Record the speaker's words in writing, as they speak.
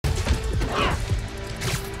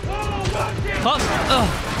Hop.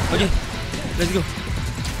 Okay. Let's go.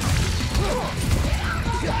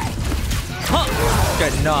 Ha.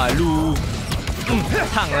 Kena lu.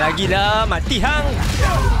 Hang lagi lah. Mati hang.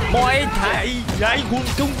 Muay Thai. Yai gun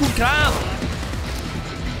tung gun krab.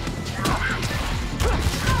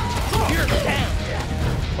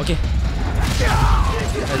 Okay.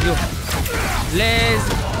 Let's go. Let's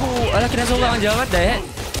go. Alah, kena seorang je. What the heck?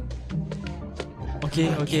 Okay.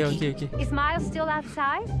 Is Miles still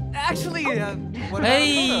outside? Actually, what about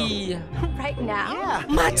Hey. Right now? Yeah.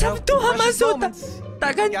 Macam tu hang masuk tak?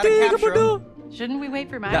 Tak ganti ke bodoh? Shouldn't we wait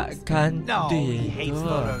for Miles? Tak ganti. No, he hates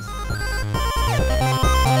photos.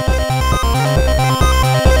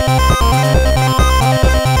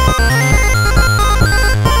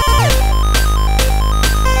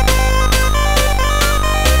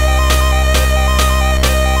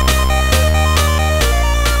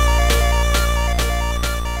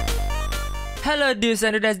 Hello dudes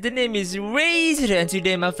and dudes, the name is RezZaDude and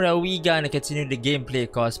today my friend we gonna continue the gameplay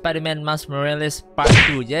called Spider-Man Miles Morales Part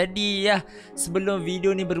 2. Jadi ya, sebelum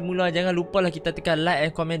video ni bermula jangan lupa lah kita tekan like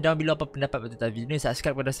and comment down below apa pendapat tentang video ni.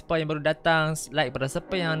 Subscribe pada siapa yang baru datang, like pada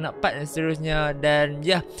siapa yang nak part dan seterusnya. Dan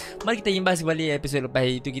ya, mari kita imbas balik episod lepas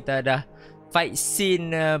itu kita dah fight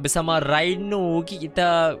scene bersama Rhino. Okay,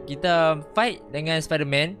 kita fight dengan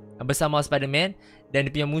Spider-Man, bersama Spider-Man. Dan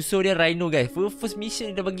dia punya musuh dia Rhino guys. First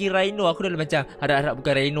mission dia bagi Rhino. Aku dah macam harap-harap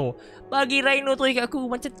bukan Rhino. Bagi Rhino tu dekat aku.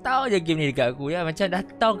 Macam tahu je game ni dekat aku ya. Macam dah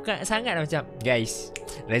tahu sangat dah macam guys,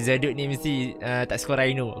 RezZaDude ni mesti tak suka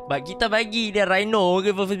Rhino. Kita bagi dia Rhino.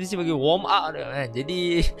 Okay, first mission bagi warm up dia, kan?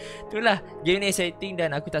 Jadi itulah game ni exciting.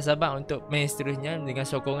 Dan aku tak sabar untuk main seterusnya. Dengan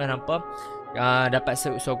sokongan hampa dapat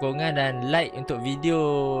sokongan dan like untuk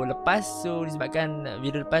video lepas. So disebabkan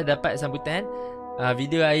video lepas dapat sambutan,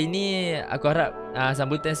 video hari ni aku harap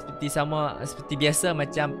sambutan seperti biasa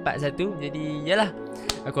macam part 1. Jadi yalah,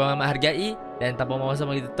 aku amat hargai. Dan tanpa masa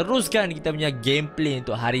kita teruskan kita punya gameplay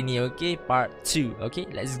untuk hari ni. Okay, part 2. Okay,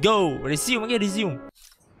 let's go. Resume.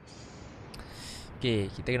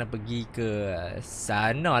 Okay, kita kena pergi ke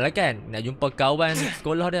sana lah kan. Nak jumpa kawan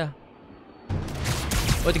sekolah dia.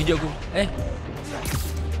 Oh, terkejut aku.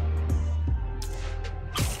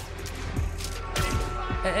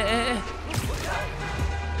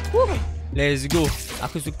 Let's go.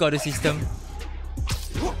 Aku suka the sistem.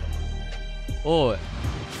 Oh,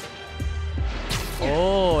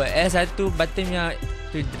 S1 buttonnya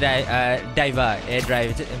tu drive, air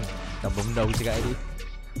drive. Tak benda aku cakap tadi.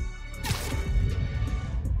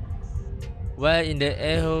 While in the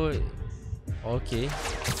air hole. Okay.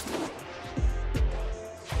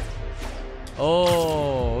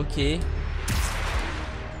 Oh, okay.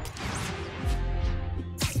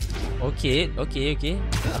 Okay.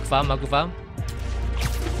 Aku faham.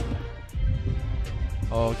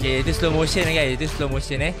 Okay, itu slow motion guys.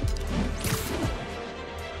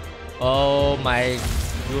 Oh my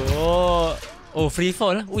god. Oh, free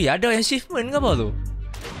fall. Ui, ada achievement ke apa tu?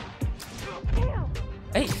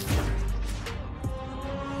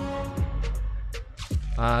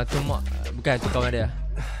 Tu bukan tu kawan dia.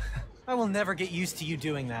 I will never get used to you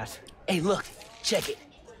doing that. Hey, look, check it.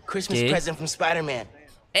 Christmas present from Spider-Man.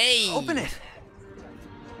 Hey, Open it.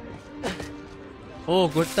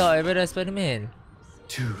 Oh, kotak daripada Spider-Man.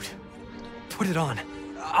 Dude, put it on.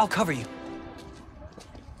 I'll cover you.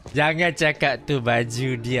 Jangan cakap tu baju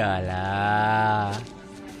dia lah.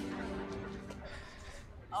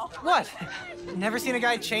 What? Never seen a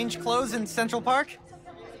guy change clothes in Central Park?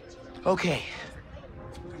 Okay.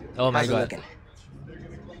 Oh my How's it god. looking?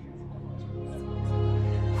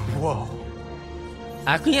 Whoa.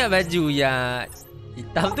 Aku ingat baju yang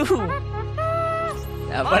hitam tu.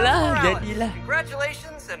 Tak apalah, jadilah.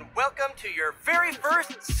 Congratulations and welcome to your very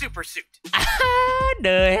first super suit.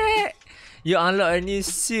 The heck? You unlock a new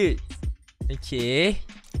suit. Okay.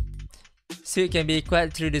 Suit can be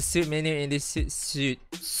equipped through the suit menu in the suits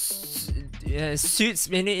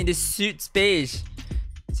menu in the suits page.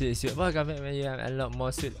 Suit apa kami menu unlock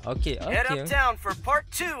more suit. Okay. Head uptown for part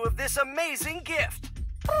 2 of this amazing gift.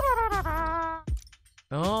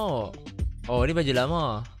 Oh, ni baju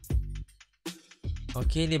lama.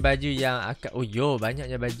 Okay, ni baju yang akan. Oh yo,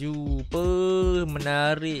 banyaknya baju.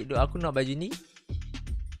 Menarik. Duk, aku nak baju ni.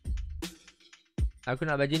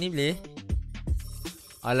 Boleh?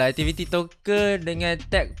 Alah, activity token dengan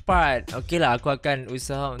tag part. Okay lah, aku akan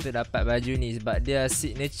usaha untuk dapat baju ni sebab dia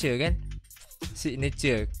signature kan.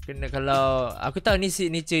 Kena kalau aku tahu ni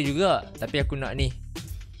signature juga, tapi aku nak ni.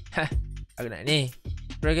 Aku nak ni.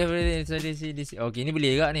 Okay, ni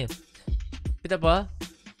boleh juga ni. Tapi tak apa.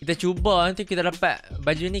 Kita cuba nanti kita dapat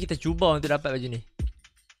baju ni. Kita cuba untuk dapat baju ni.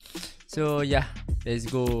 So yeah, let's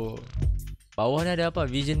go. Bawah ni ada apa?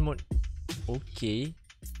 Vision mode. Okay.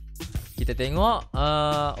 Kita tengok.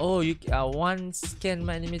 Oh, you one scan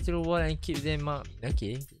my enemy through wall and keep them up.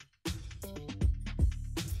 Okay.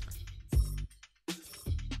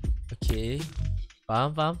 Okay.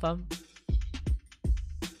 Faham.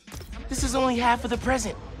 This is only half of the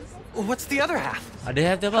present. What's the other half? Ada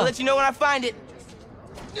have I'll apa? let you know when I find it.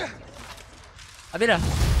 Habis dah.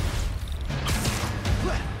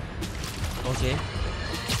 Okay.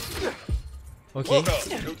 Okay.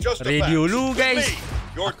 Radio lu guys.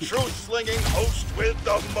 Your truth-slinging host with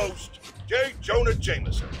the most, J. Jonah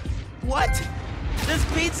Jameson. What? Does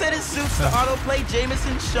Pete set his suits to autoplay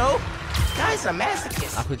Jameson's show? Guy's a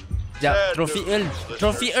masochist. Aku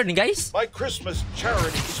trophy earn guys. My Christmas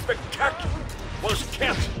charity spectacular was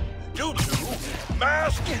canceled due to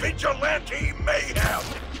mass vigilante mayhem.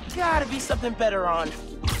 Gotta be something better on.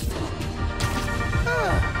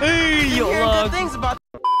 Hey, ya Hearing Allah. good things about.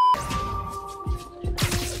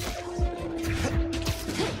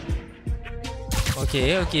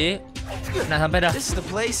 Okay. Nak sampai dah. This is the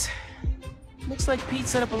place. Looks like Pete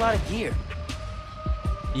set up a lot of gear.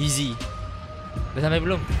 Easy. Dah sampai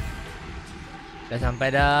belum? Dah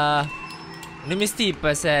sampai dah. Ni mesti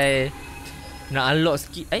pasal nak unlock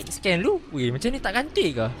sikit. Scan dulu. Weh, macam ni tak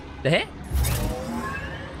ganti ke? Dah apa?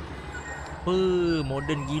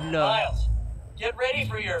 Modern gila. Miles, get ready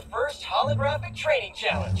for your first holographic training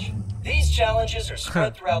challenge. These challenges are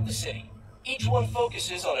spread throughout the city. Each one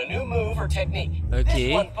focuses on a new move or technique. Okay.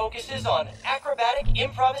 This one focuses on acrobatic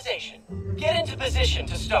improvisation. Get into position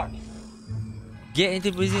to start. Get into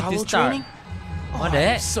position to Hollow start. training? What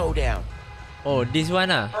I'm that? so down. Oh, this one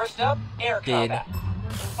ah. First up, air Okay. combat.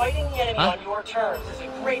 Fighting the enemy Huh? on your terms is a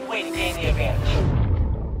great way to gain the advantage.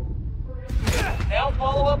 Now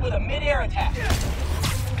follow up with a mid-air attack.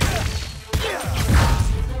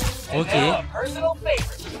 And Okay. now a personal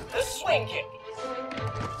favorite, the swing kick.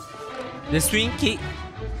 The swing kick.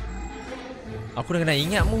 Aku dah kena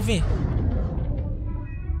ingat move ni.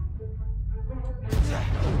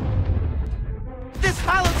 This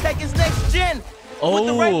holotech is next gen. With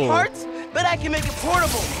the right Oh. parts, but I can make it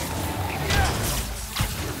portable.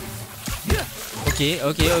 Okay.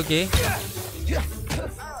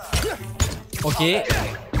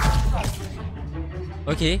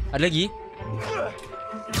 Okay, ada lagi.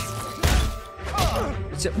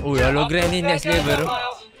 Oh, hologram ni next level.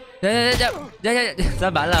 Sekejap.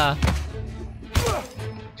 Sabarlah.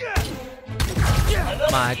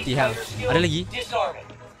 Mati hang. Ada lagi? Disarming.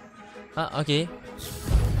 Okay.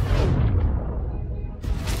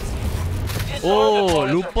 Oh,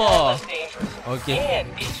 lupa. Okay. And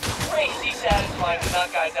it's crazy satisfying to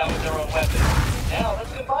knock guys out with their own weapons. Now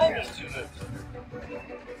let's combine these two moves.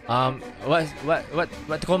 What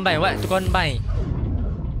to combine?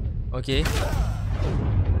 Okay.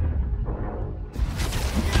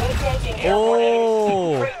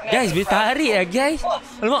 Oh, guys, boleh tarik ya guys.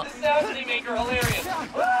 Alamak. The sounds they make are hilarious.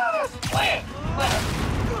 Slam.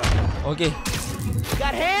 Okay.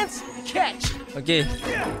 Got hands? Catch. Okay.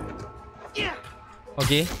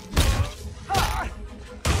 Okay.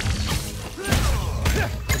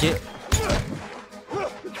 Okay.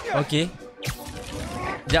 Okay.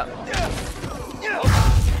 Sekejap.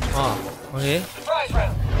 Okay. Surprise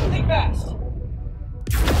round. Think fast.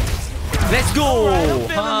 Let's go. I'm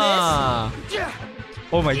feeling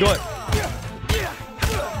Oh my god.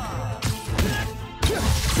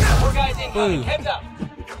 More guys incoming. Heads up.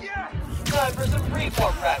 Time for some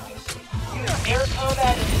freeform practice. Air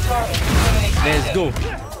combat and disarming. Let's go.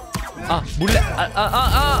 Bulat.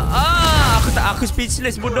 Aku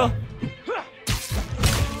speechless bodoh.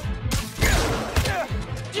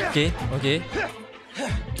 Okay.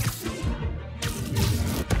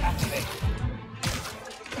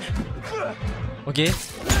 Okay.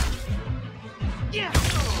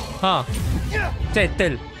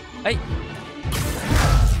 Settle.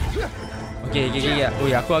 Okay.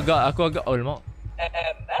 Oh ya, aku agak lemak. And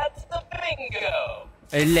that's the bingo.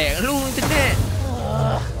 Lag lu internet.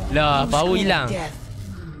 Lah, power hilang.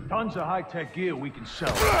 Tons of high-tech gear we can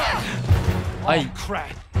sell.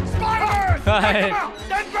 Crap. Hai.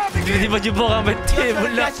 Tiba-tiba jumpa orang betul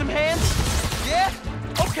pula. Got some hands? Yeah?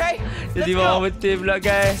 Okay. Let's Tiba-tiba orang go. betul pula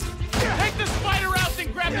guys. Take the spider out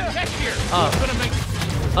and grab the tech gear. Ah. It's gonna make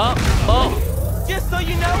Just so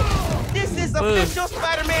you know, this is official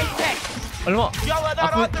Spider-Man tech. Alamak. Y'all are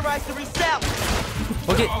not authorized to resell.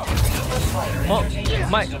 Okay.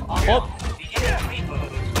 Mike.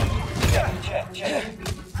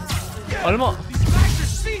 Alamak.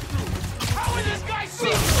 How is this guy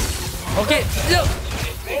see? Okay. Jom.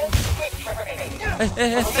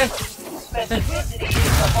 Specificity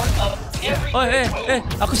is a part of every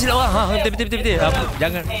Aku silap orang. Betul.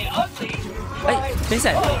 Jangan. and ugly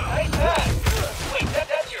Pingsan. Oh, nice pass. Wait,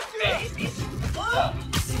 that's your face? Ugh.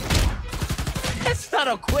 That's not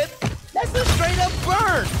a quip. That's a straight up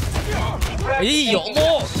burn. Ya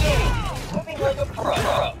Allah. Moving like a pro.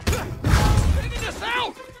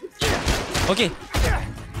 Okey.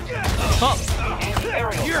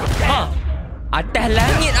 Ha. Atas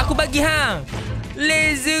langit aku bagi hang.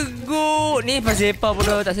 RezZaDude. Ni pasal apa pun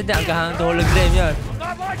tak sedap ke hang tu hologram je.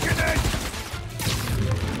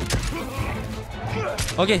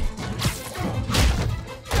 Okey.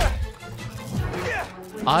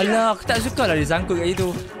 Alah, aku tak suka lah dia sangkut kat situ.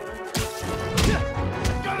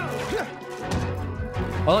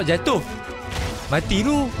 Oh, jatuh. Mati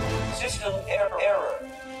lu. System error.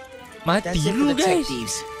 Mati That's it lu for the tech guys.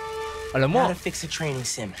 thieves. Alamak. Gotta fix a training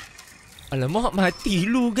sim. Alamak, mati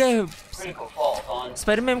lu guys. Critical fault on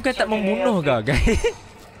Spiderman bukan tak membunuh kau guys.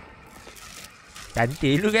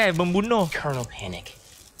 Cantik lu guys, membunuh. Kernel panic.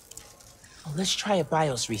 Oh, let's try a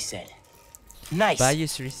BIOS reset. Nice.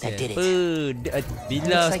 BIOS reset. That did it.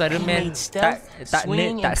 Bila Looks like Spiderman he made stealth, tak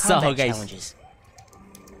swing, net tak and sah combat guys. challenges.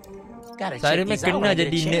 Gotta check Spiderman these out when kena I get a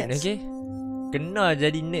jadi net, chance. okey? Kena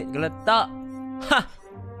jadi net. Kalau tak,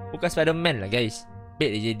 bukan Spiderman lah guys. Bet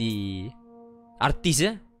dia jadi artis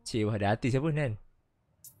ya. Cik, wah ada artis pun kan.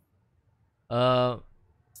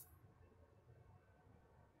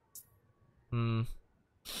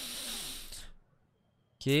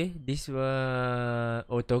 Okay, this one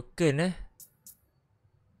token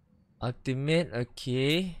ultimate,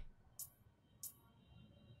 okay.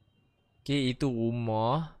 Okay, itu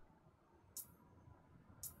rumah.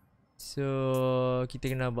 So, kita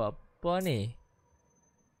kena buat apa ni?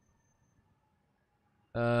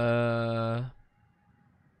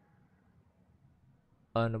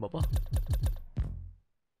 Nak buat apa?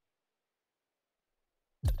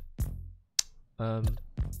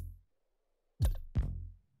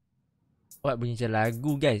 Buat bunyi macam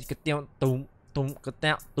lagu guys. Ketiak tum tum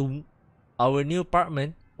ketiak tum. Our new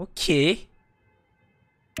apartment. Okay.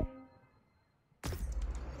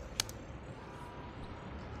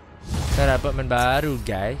 Kita dapat apartment baru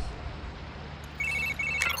guys.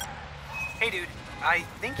 Hey dude, I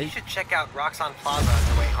think you should check out Roxanne Plaza on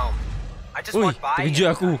your way home. I just Ui, walked by terkejut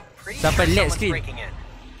and aku. I'm pretty Sampai sure lag someone's screen. breaking in.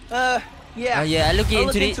 Yeah. Yeah, I look I'll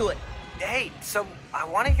look into into it. Hey, so I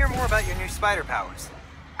want to hear more about your new spider powers.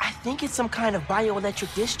 I think it's some kind of bioelectric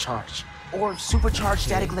discharge or supercharged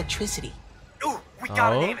static electricity. Ooh, we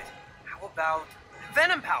gotta Oh. name it. How about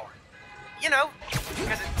Venom Power? You know,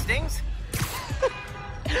 because it stings.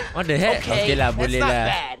 What the heck? Okay lah, that's boleh not lah.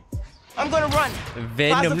 bad. I'm gonna run.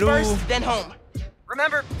 Venom Plaza lu. first, then home.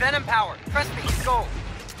 Remember, Venom Power. Trust me, go.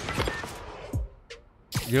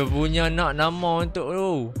 Dia punya nak nama untuk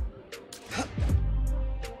lu.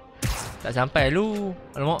 Tak sampai lu.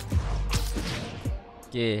 Alamak.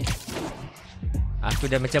 Okay. Aku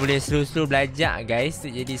dah macam boleh slow-slow belajar guys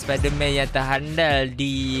untuk jadi Spiderman yang terhandal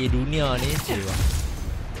di dunia ni.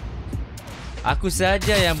 Aku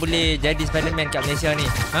saja yang boleh jadi Spiderman kat Malaysia ni.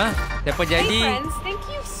 Ha? Siapa Hey jadi? friends, thank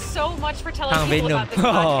you so much for telling Venom. people about this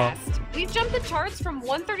podcast. We've jumped the charts from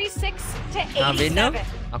 136 to 87. Venom?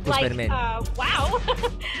 Aku Spiderman. Wow.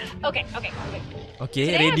 Okay. Okay,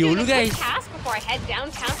 Today I'm radio doing lu a quick guys. task before I head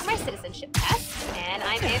downtown for my citizenship test, and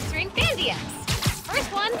I'm answering fan DMs.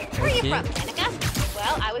 First one, where are you Okay. from, Danica?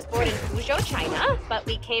 Well, I was born in Fuzhou, China, but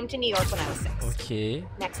we came to New York when I was 6. Okay.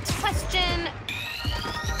 Next question.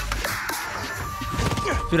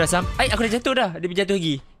 Sudah sampai. Aku dah jatuh dah. Dia berjatuh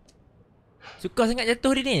lagi. Suka sangat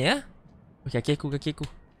jatuh dia ni ya. Okay, kaki aku.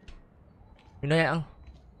 Minum air aku.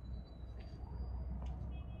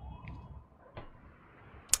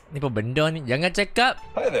 Ni apa benda ni? Jangan cakap.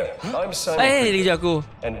 Hi there, I'm Simon. Dia kejap aku.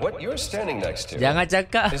 And what you're standing next to Jangan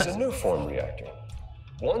cakap. is a new form reactor.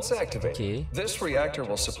 Once activated, Okay. this reactor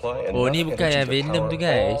will supply enough Oh, ni bukan energy yang to Venom power tu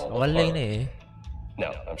guys. all of Orang lain Harlem. ni.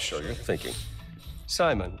 Now, I'm sure you're thinking,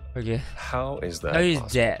 Simon, Okay. how is that How is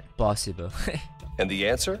possible? that possible? And the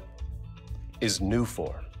answer is new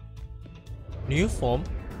form. New form?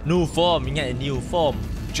 New form. Ingat new form.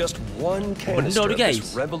 Just one Benda canister tu of this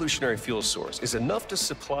guys. revolutionary fuel source is enough to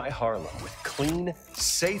supply Harlem with clean,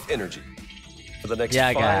 safe energy for the next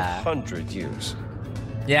Jaga. 500 years.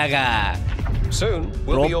 Jaga. Soon,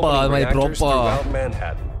 we'll be Proper, opening mate, reactors proper. throughout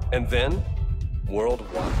Manhattan, and then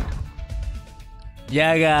worldwide.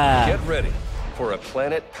 Jaga. Get ready for a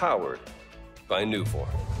planet powered by new form.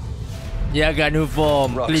 Jaga new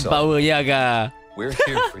form. Rock Clean song. power. Jaga. We're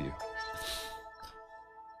here for you.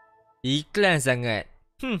 Iklan sangat.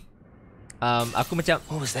 Aku macam.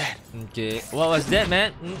 What was that? Okay. What was that,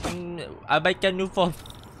 man? Abaikan new form.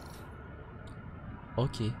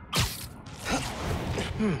 Okay.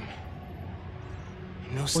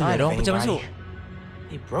 No Oh, sign ya, of orang pecah masuk. anybody.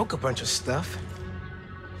 They broke a bunch of stuff.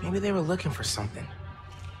 Maybe they were looking for something.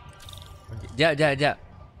 Jap.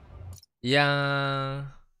 Yang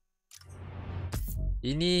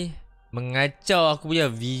ini mengacau aku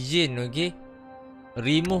punya vision, okey.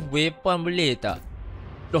 Remove weapon boleh tak?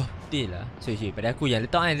 Doh, betul lah. Sorry, pada aku yang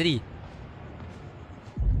letak kan tadi.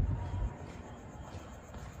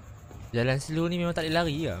 Jalan slow ni memang tak boleh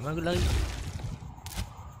lari lah. Memang aku lari.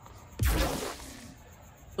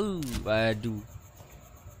 Aduh.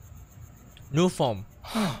 New form.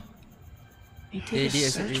 They did a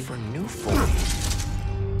search for new form.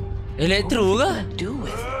 Elektro ke?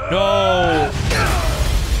 No.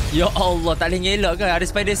 Ya Allah, tak boleh ngelak ke? Ada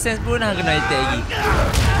spider sense pun dah kena attack lagi.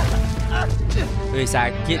 Weh,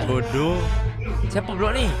 sakit bodoh. Siapa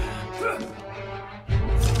blok ni?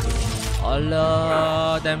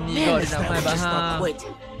 Allah, time ni kau dia nak main bahang.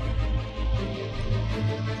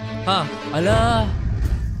 Ha, alah.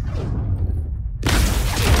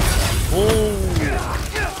 Oh.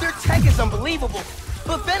 Their tech is unbelievable,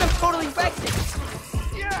 but Venom totally wrecks it.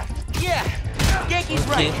 Yeah, Genki's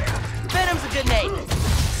right. Venom's a good name.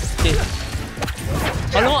 Okay.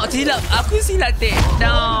 Alamak, silap. Aku silap take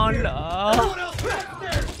down lah.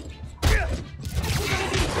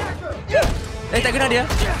 Tak kena dia.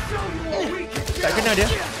 Tak kena dia.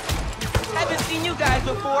 Haven't seen you guys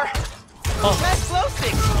before. Oh. That's glow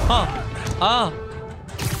sticks.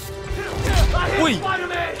 Ui.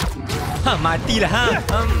 Matilah ha.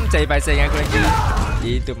 Cari pasal dengan aku lagi.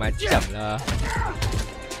 Itu macam lah.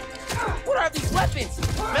 What are these weapons?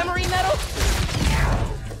 Memory metal?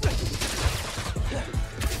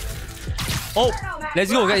 Oh,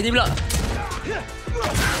 let's go kat sini pula.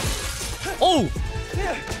 Oh.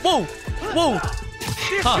 Wow.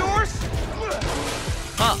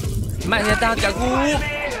 Mat datang kat aku.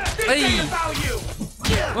 Hei.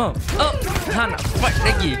 Nak fight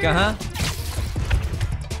lagi ke ha?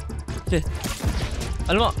 Okay.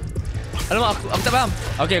 Alamak, aku tak faham.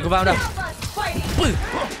 Okay, aku faham dah.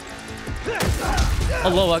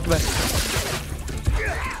 Allahu Akbar.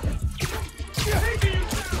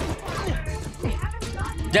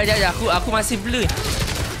 Jap, aku masih blur.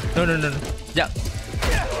 No. Jap.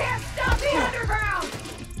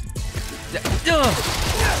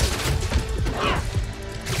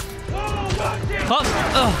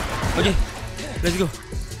 Okay. Let's go.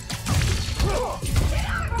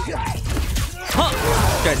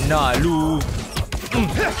 Kena lu.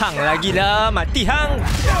 Hang lagi lah. Mati hang.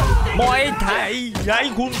 Muay Thai. Yai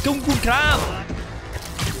kung krab.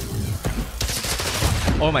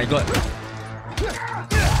 Oh my god.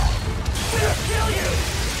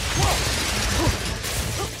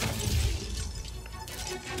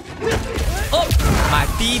 Oh,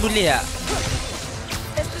 mati boleh tak?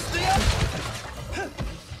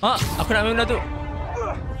 Aku nak main benda tu.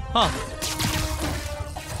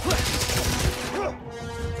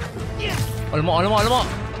 Alamak.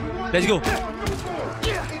 Let's go.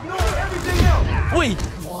 Woi,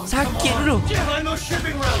 sakit dulu.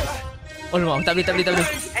 Alamak, tak boleh.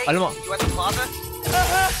 Alamak.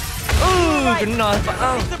 Kena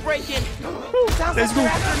faham. Let's go.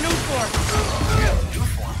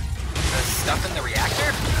 The stuff in the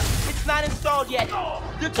reactor? It's not installed yet.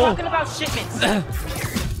 They're talking about shipments.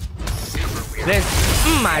 Let's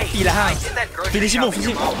matilah hang. Finish move.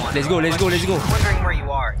 Let's go. Wondering where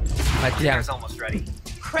you are. Mati hang. It's almost ready.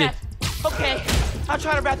 Crap. Okay, I'll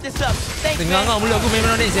try to wrap this up. Thanks, Tengah man. mula aku main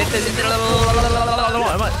benda ni. Settle.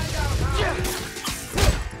 Alamak.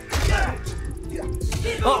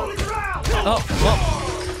 Oh.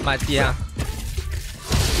 Mati hang.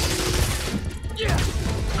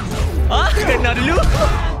 Kena dulu.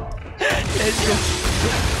 Let's go.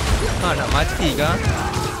 Nak mati kah?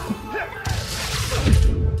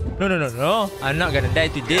 No. I'm not gonna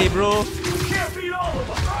die today, bro.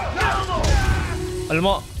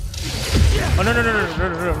 Alamak. Oh, no.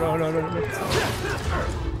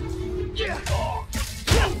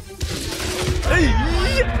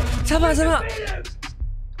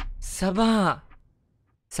 Sabar.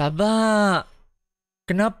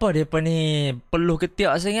 Kenapa depa ni peluh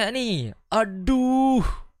ketiak sangat ni? Aduh.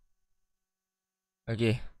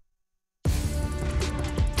 Okay.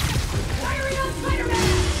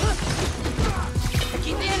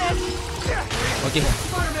 Okay.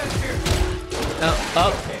 Up.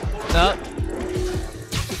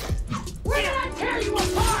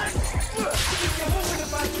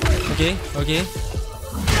 Okay.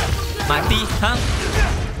 Mati, hang.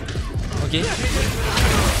 Okay.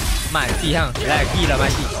 Mati, hang. Lagilah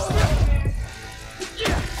mati.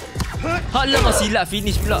 Alamak, silap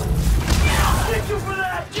finish pula.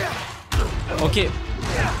 Okay.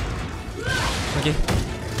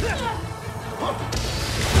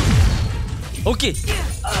 Okay.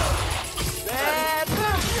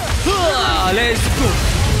 Let's go.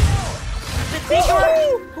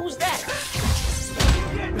 Who's that?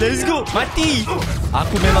 Let's go. Mati.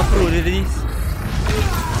 Aku memang pro dia tadi.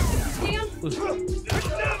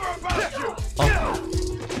 Oh.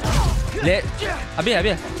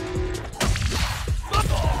 Habis.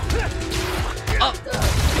 Oh.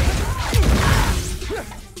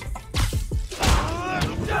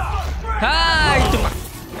 Hai, itu.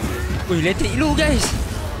 Wih, elektrik lu guys.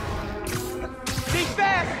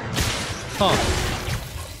 Oh.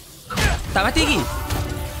 Tak mati lagi.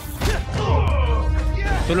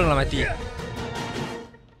 Tolonglah mati.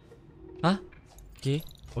 Hah?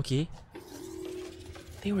 Okay.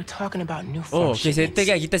 They were talking about new Oh, form okay, shipments. settle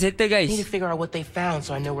guys. Kita settle guys. Need to figure out what they found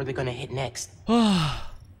so I know where they're gonna hit next. Oh,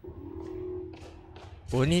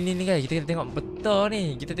 ni guys. Kita tengok peta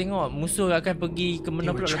ni. Kita tengok musuh akan pergi ke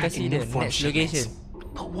mana pula lokasi dia. Next location.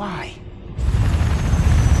 But why?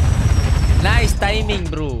 Nice timing,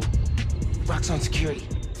 bro. Rock's on security.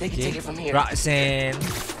 They can take it from here. Roxanne.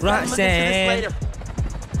 I'll look into this later.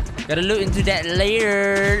 Gotta look into that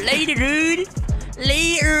later. Later, dude.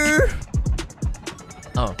 Later.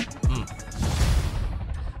 Oh.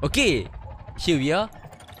 Okay. Here we are.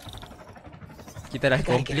 Kita dah I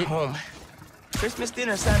gotta get complete. home. Christmas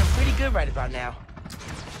dinner sounding pretty good right about now.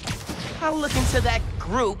 I'll look into that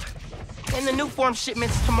group and the new form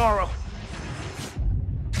shipments tomorrow.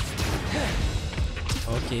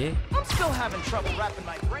 Okay. I'm still having trouble wrapping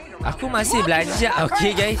my brain around. Aku masih belajar.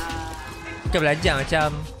 Okay guys. Bukan belajar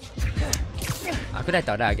macam. Aku dah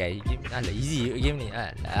tahu dah guys. Game easy game ni.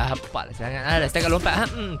 Hafal lah sangat. Setakat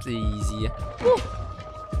lompat. Easy lah.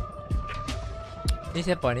 Ni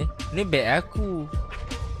siapa ni? Ni beg aku.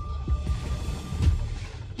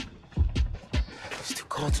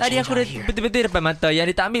 Tadi aku dah betul-betul dapat mata.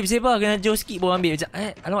 Yang dia tak ambil siapa. Kena jauh sikit baru ambil. Macam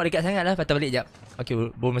alamak dekat sangat lah. Patah balik jap. Okay,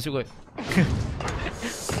 baru masuk kot.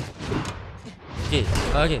 Okay,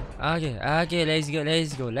 let's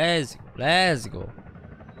go.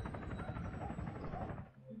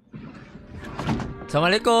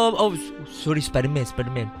 Assalamualaikum. Oh, sorry Spiderman.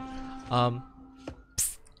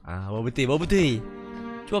 Bawa betul.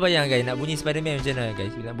 Cuba bayang guys, nak bunyi Spiderman macam mana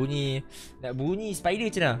guys? Nak bunyi spider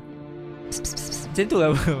macam mana? Macam tu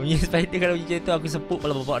lah bunyi spider. Kalau bunyi macam tu aku sepuk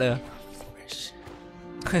kepala bapak dia.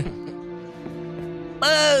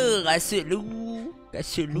 Kasut lu.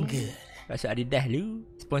 Kasut Adidas lu.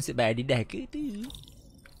 Sponsored by Adidas ke tu?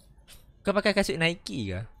 Kau pakai kasut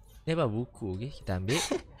Nike ke? Ni apa buku ke? Kita ambil.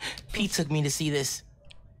 Pete took me to see this.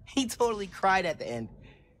 He totally cried at the end.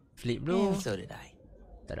 Flip bro. And so did I.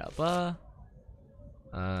 Tak ada apa.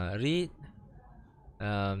 Read.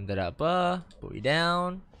 Tak ada apa. Put it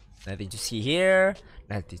down. Nothing to see here.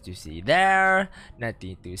 Nothing to see there.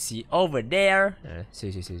 Nothing to see over there.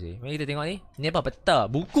 See. Mari kita tengok ni. Ni apa? Peta.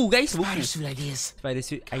 Buku guys. Buku. Spider suit ideas. Spider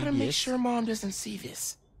suit Gotta make ideas. sure mom doesn't see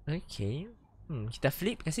this. Okay. Kita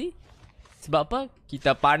flip kasih. Sebab apa?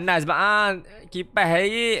 Kita panas bang. Kipas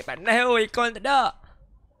hari. Panas aircon tak ada.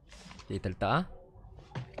 Okay, kita letak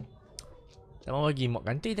tak mau bagi mock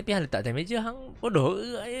kantoi tapi hang letak atas meja. Hang bodoh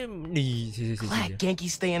ni. Glad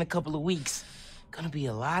Genki's staying a couple of weeks. Gonna be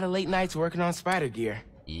a lot of late nights working on spider gear.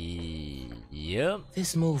 Yep.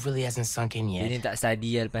 This move really hasn't sunk in yet. Dia ni tak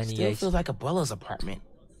study lah lepas ni Still guys. feels like Abuela's apartment,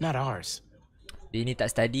 not ours. Dia ni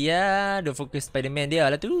tak study lah. Dia fokus Spiderman dia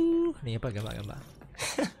lah tu. Ni apa gambar-gambar.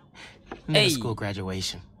 Middle school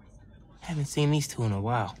graduation. Haven't seen these two in a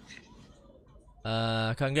while.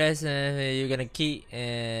 Congrats, you're gonna keep.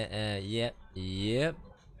 Yep.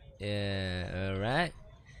 Alright.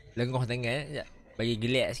 Lengoh tangan. Sekejap. Bagi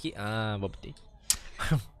gelak sikit. Buat betul.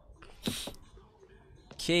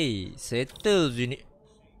 Okay, settle unit.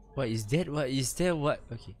 What is that? What?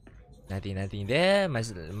 Okay. Nothing there.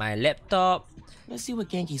 My laptop. Let's see what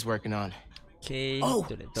Genki's working on. Okay. Oh,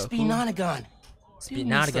 Speed Nonagon. Speed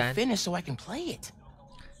Needs to Nonagon. finish so I can play it.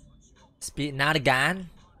 Speed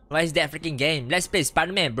Nonagon. What is that freaking game? Let's play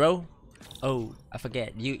Spider-Man, bro. Oh, I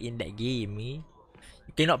forget you in that game, eh?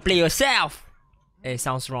 You cannot play yourself.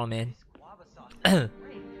 Sounds wrong, man.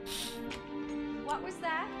 What was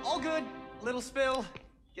that? All good. Little spill.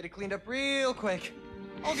 Get it cleaned up real quick.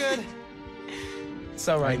 All good. It's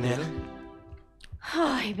alright, man.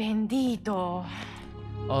 Ay, bendito.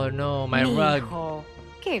 Oh no, my rug. Mijo,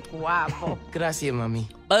 qué guapo. Gracias,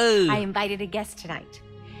 mami. Oh, I invited a guest tonight.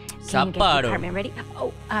 Can you get the Saparo. apartment ready?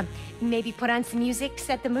 Oh, maybe put on some music,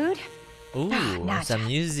 set the mood. Ooh, Nah, some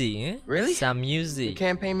music, eh? Really? Some The music.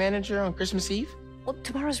 campaign manager on Christmas Eve? Well,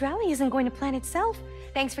 tomorrow's rally isn't going to plan itself.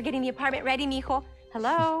 Thanks for getting the apartment ready, mijo.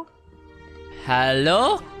 Hello?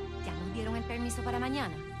 Hello? Ya nos dieron el permiso para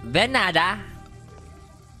mañana. De nada.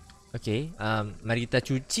 Okay, mari kita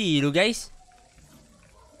cuci dulu guys.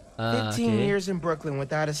 15 years in Brooklyn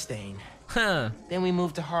without a stain. Huh. Then we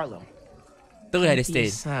moved to Harlem. Terus ada Can't be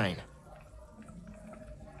a stain. sign.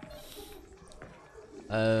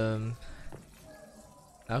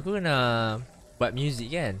 Aku kena buat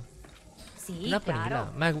music kan. Sí, Kenapa ni claro. gelap?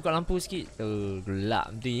 Mai aku buka lampu sikit.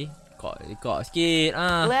 Gelap tu. Kok sikit.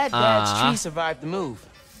 Glad Dad's tree survived the move.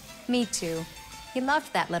 Me too. He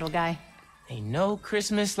loved that little guy. Ain't no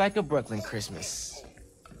Christmas like a Brooklyn Christmas.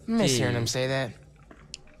 Miss hearing him say that.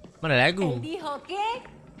 Mana lagu? ¿Dijo qué?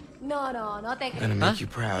 No, no, no te Gonna creo. make you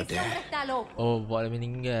proud, Ese hombre Dad. está loco. Oh, buat dia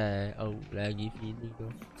meninggal. Oh, lagi feeling tu.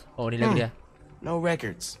 Oh, ni lagu dia. No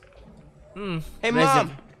records. Hey,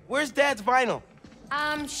 RezZaDude. Mom, where's Dad's vinyl?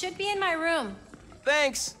 Should be in my room.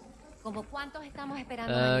 Thanks. ¿Como cuántos estamos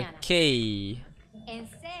esperando mañana? Okay. ¿En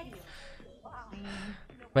serio?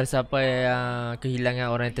 Pada siapa yang kehilangan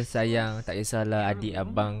orang yang tersayang, tak kisahlah adik,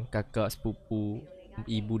 abang, kakak, sepupu,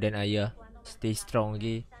 ibu dan ayah, stay strong,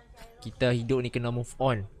 okay? Kita hidup ni kena move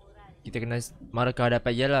on. Kita kena marah ke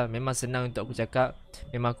hadapan je lah. Memang senang untuk aku cakap,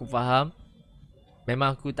 memang aku faham,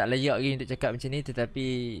 memang aku tak layak lagi untuk cakap macam ni. Tetapi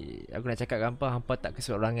aku nak cakap hampa, hampa tak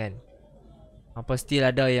keseorangan. Hampa still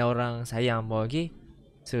ada yang orang sayang hampa, okay?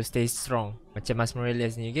 So stay strong. Macam Mas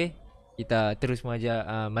Morales ni, okay? Kita terus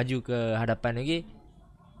maju ke hadapan, okay?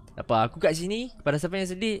 Tak apa, aku kat sini. Kepada siapa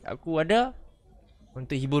yang sedih, aku ada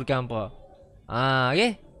untuk hiburkan hampa.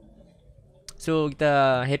 Okay? So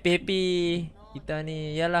kita happy-happy. Kita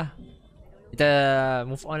ni, yalah, kita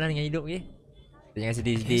move on lah dengan hidup, okay? Jangan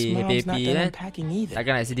sedih-sedih, happy-happy kan?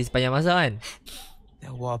 Takkan nak sedih sepanjang masa kan?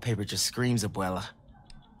 That wallpaper just screams Abuela.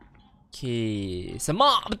 Okay,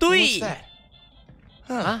 semak betul. What's that?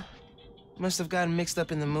 Huh? Must have gotten mixed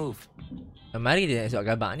up in the move. Mari dia nak suap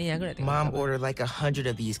gambar ni, aku nak tengok. Mom ordered like 100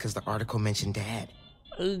 of these because the article mentioned Dad.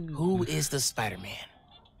 Who is the Spider-Man?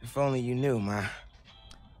 If only you knew, Ma.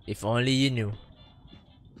 If only you knew.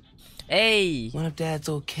 Hey! One of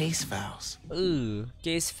Dad's old case files.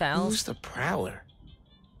 Case files? Who's the Prowler?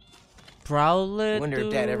 Prowler Wonder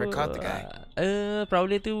tu... if Dad ever caught the guy.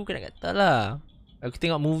 Prowler tu kena kata lah. Aku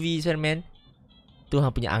tengok movie Spider-Man. Tu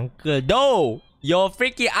hang punya uncle. No! Your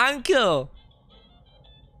freaking uncle!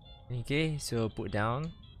 Okay, so put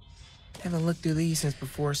down. Haven't looked through these since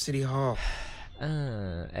before City Hall.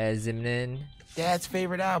 Examine. Dad's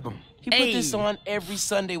favorite album. He put this on every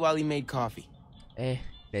Sunday while he made coffee.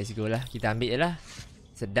 Let's go lah. Kita ambil je lah.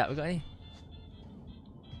 Sedap juga ni.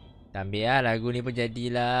 Kita ambil lah. Lagu ni pun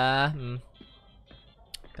jadilah.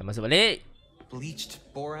 Kita masuk balik. Bleached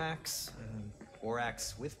borax.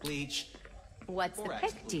 Borax with bleach. What's the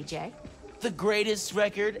pick, DJ? The greatest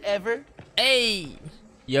record ever. Hey!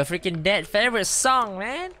 Your freaking dad favorite song,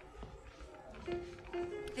 man.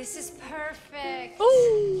 This is perfect.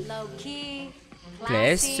 Ooh. Low key,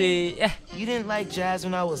 Classy. You didn't like jazz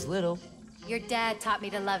when I was little. Your dad taught me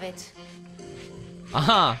to love it.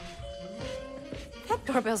 Aha. That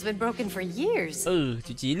doorbell's been broken for years.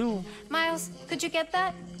 Cuci dulu. Miles, could you get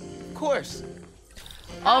that? Of course.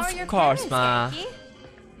 How Of are your course, parents, ma. Yankee?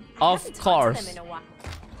 Of I haven't talked to course. them in a while.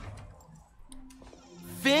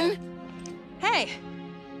 Finn? Hey,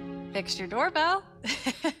 fixed your doorbell.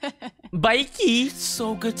 Baiki.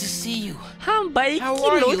 So good to see you. Hang baiki How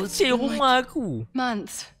are you? loceng rumah aku.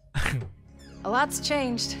 Months. A lot's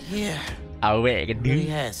changed. Yeah, Awek really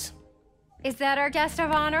gede. has. Is that our guest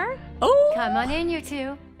of honor? Oh. Come on in, you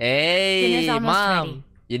two. Hey, Dinner's almost mom. ready.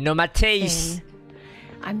 You know my taste.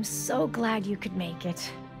 I'm so glad you could make it.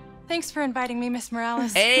 Thanks for inviting me, Miss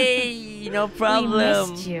Morales. Hey, no We problem.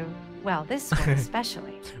 missed you. Well, this one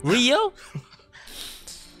especially. Rio?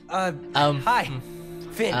 Hi.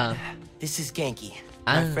 Finn, this is Genki,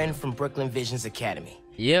 my friend from Brooklyn Visions Academy.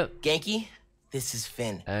 Yep. Genki, this is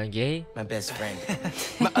Finn, Okay. my best friend.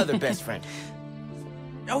 My other best friend.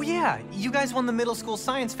 Oh yeah, you guys won the middle school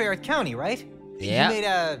science fair at County, right? Yeah. You made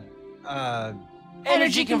a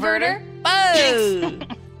Energy converter. Oh.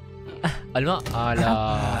 Alamak.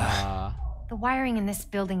 Alah. The wiring in this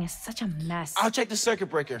building is such a mess. I'll check the circuit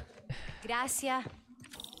breaker. Gracias.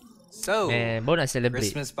 So, Baru nak celebrate.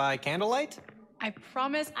 Christmas by candlelight? I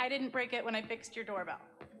promise I didn't break it when I fixed your doorbell.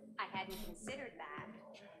 I hadn't considered that.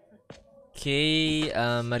 Okay,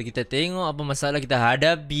 mari kita tengok apa masalah kita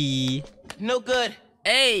hadapi. No good.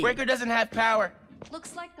 Hey. Breaker doesn't have power.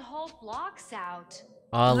 Looks like the whole block's out.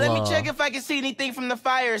 Allah. Let me check if I can see anything from the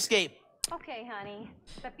fire escape. Okay, honey,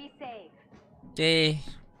 but be safe. Okay.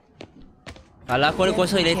 Kalau aku ada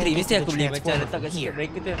kuasa elektrik, mesti aku boleh macam letak kat circuit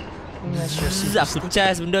breaker tu. Aku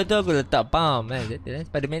charge benda tu, aku letak pump kan.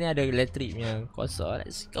 Spiderman ni ada elektrik punya kuasa.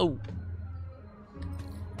 Let's go.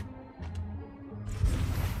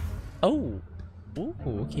 Oh. Oh,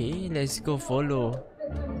 okay. Let's go follow.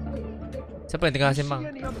 Siapa yang tengah sembang?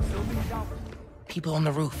 People on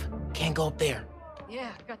the roof. Can't go up there.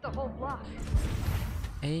 Yeah, got the whole block.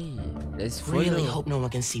 Hey, let's follow. Really hope no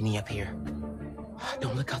one can see me up here.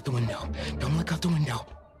 Don't look out the window. Don't look out the window.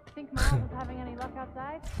 Think Mom is having any luck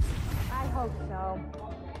outside? I hope so.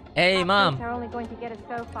 Hey, Mom. They're only going to get us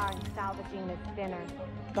so far in salvaging this dinner.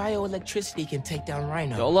 Bioelectricity can take down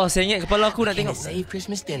Rhino. Ya Allah, saya ingat kepala aku nak tengok. Save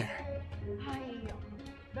Christmas dinner.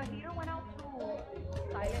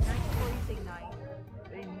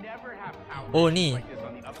 Oh, ni.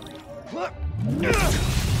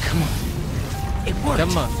 Come on. It worked.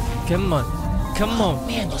 Come on. Come on. Come on.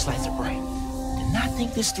 Man, those lights are bright. Did not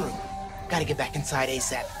think this through. Gotta get back inside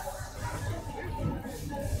ASAP.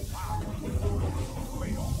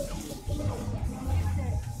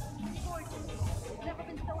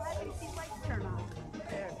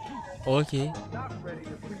 Okay.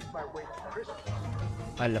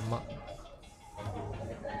 Alamak.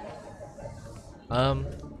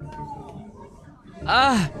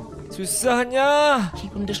 Susahnya.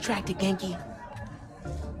 Keep him distracted, Genki.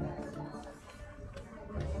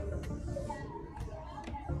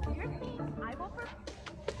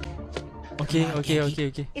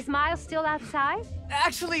 Okay. Is Miles still outside?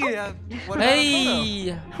 Actually, what about a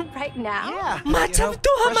Hey. Right now? Yeah. Macam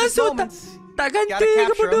tu hang masuk tak? Tak ganti Gotta ke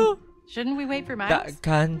capture bodoh? Shouldn't we wait for Tak Miles?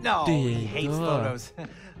 ganti. No, he hates photos.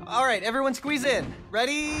 All right, everyone squeeze in.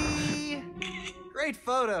 Ready? Great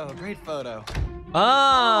photo, great photo.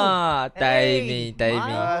 Timing.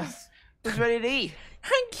 Who's ready to eat?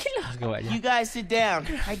 Hang gila ke buatnya? You guys sit down.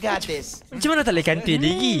 I got this. Macam mana tak boleh ganti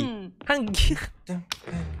lagi? Hang gila.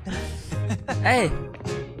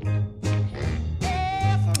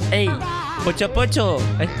 Hey, poco.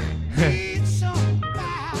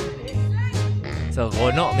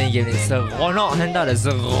 Seronok main game ni. Seronok, hang tahu dah.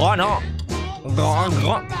 Seronok.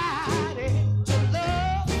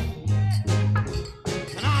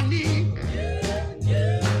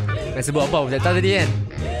 Nak sebut apa pun tak tahu tadi kan.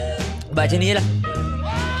 Buat macam ni lah.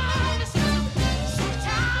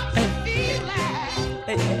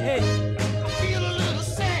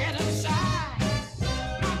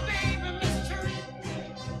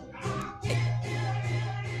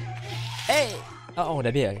 Oh,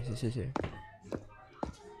 dah biar.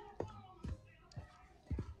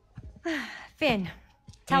 Finn,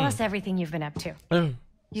 tell us everything you've been up to.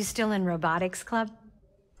 You still in robotics club?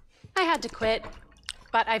 I had to quit,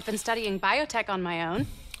 but I've been studying biotech on my own.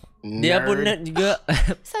 Dia pun nerd juga.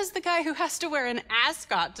 Says the guy who has to wear an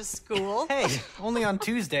ascot to school. Hey, only on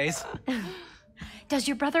Tuesdays. Does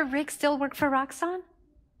your brother Rick still work for Roxxon?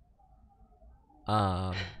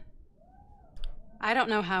 I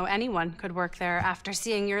don't know how anyone could work there after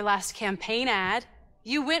seeing your last campaign ad.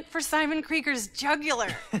 You went for Simon Krieger's jugular.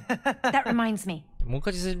 That reminds me.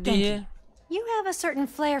 Muka sedih. You have a certain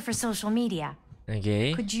flair for social media.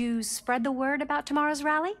 Okay. Could you spread the word about tomorrow's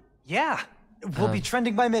rally? Yeah, we'll be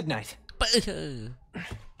trending by midnight.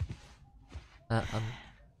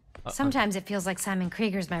 Sometimes it feels like Simon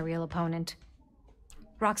Krieger's my real opponent.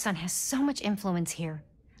 Roxxon has so much influence here,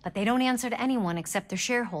 but they don't answer to anyone except their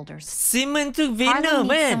shareholders. Simon tu Harlem Venom, needs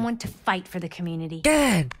man. someone to fight for the community.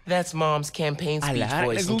 Kan? That's Mom's campaign speech Alah,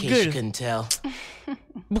 voice, in Google. case you couldn't tell.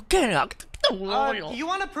 Bukan. You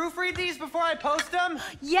want to proofread these before I post them?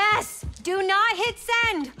 Yes! Do not hit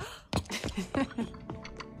send!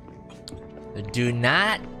 Do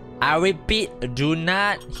not, I repeat, do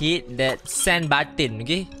not hit that send button,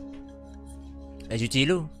 okay? Dah cuci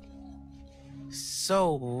dulu.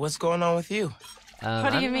 So, what's going on with you?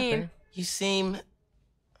 What do you mean? You seem...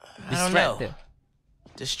 I don't know.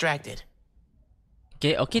 Distracted.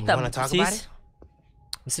 Okay, You wanna talk about it?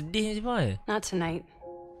 Sedih je boy. Not tonight.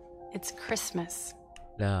 It's Christmas.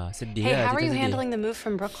 Lah, sedih Hey, lah. how are you sedih. handling the move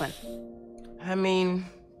from Brooklyn? I mean,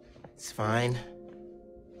 it's fine.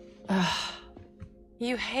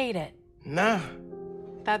 You hate it. Nah.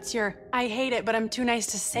 That's your I hate it, but I'm too nice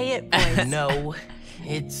to say it voice. No,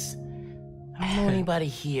 it's... I don't know anybody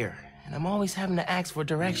here, and I'm always having to ask for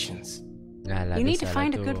directions. Alah, You need to biasalah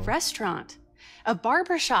find a tu. good restaurant. A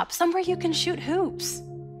barber shop, somewhere you can shoot hoops.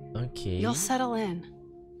 Okay. You'll settle in.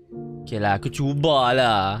 Okay lah, aku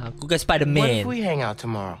cubalah. Aku kan What Spider-Man. if we hang out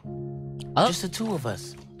tomorrow? Huh? Just the two of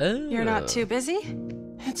us. You're not too busy?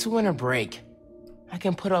 It's winter break. I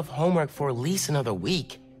can put off homework for at least another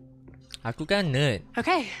week. Aku kan nerd.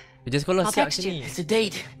 Okay. Kerja sekolah I'll siap text sini. It's a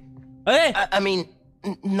date. Eh! I mean,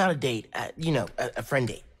 not a date. You know, a friend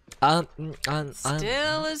date.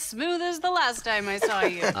 Still as smooth as the last time I saw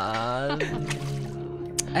you.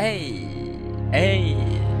 Hey.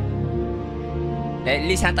 At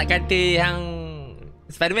least hang tak kata hang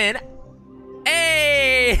Spider-Man tak?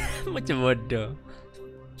 Macam bodoh.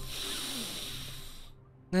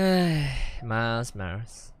 Mars.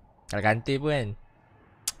 Kalau kanti pun kan.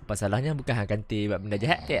 Apa salahnya bukan hang kanti buat benda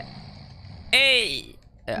jahat dia.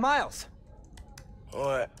 Miles.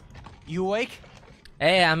 What? You awake?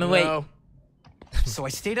 Hey, I'm awake. No. So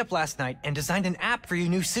I stayed up last night and designed an app for your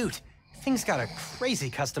new suit. Thing's got a crazy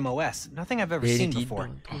custom OS, nothing I've ever seen before.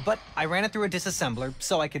 But I ran it through a disassembler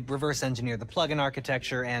so I could reverse engineer the plugin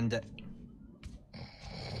architecture and...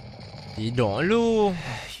 Tidur lu.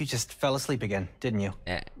 You just fell asleep again, didn't you?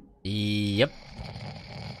 Yep.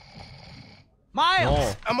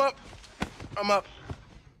 Miles! I'm up.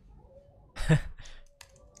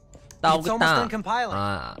 Tahu It's ke almost tak? done compiling.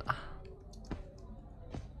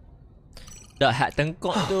 Dah hak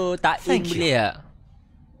tengkok tu tak in boleh tak?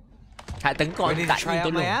 Hak tengkok Ready to tak try in out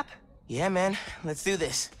tolong. my app? Yeah, man. Let's do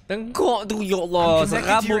this. Tengkok tu ya Allah, I'm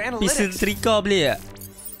connected to your serabut pisau analytics. setrika boleh tak?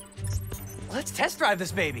 Let's test drive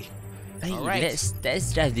this baby. Hey, Alright. let's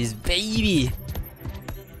test drive this baby.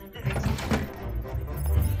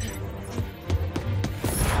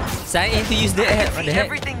 Sign in to use the app. What the heck?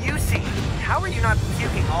 Everything you see. How are you not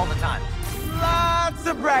puking all the time? Lots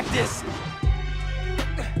of practice.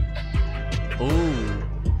 Oh.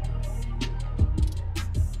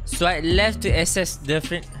 Swipe left to access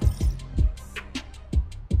different.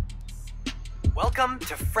 Welcome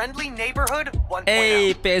to Friendly Neighborhood 1.0.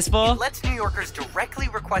 Hey, PS4. It lets New Yorkers directly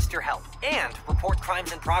request your help and report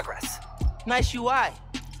crimes in progress. Nice UI.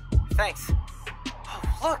 Thanks.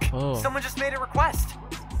 Oh, look, someone just made a request.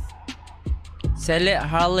 Select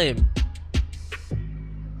Harlem.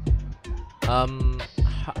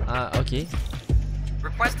 Okay.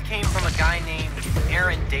 Request came from a guy named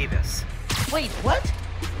Aaron Davis. Wait, what?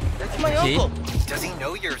 That's my Okay. uncle. Does he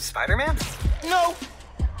know you're Spider-Man? No.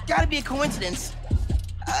 Gotta be a coincidence.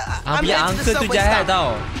 Ang I'm punya headed to the uncle tu subway jahat stop. tau.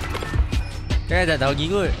 Kan tak tahu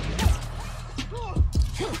gigut.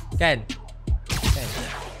 Kan?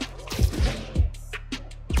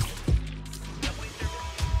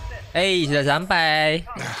 Hey, sudah sampai.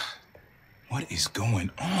 What is going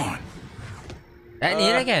on?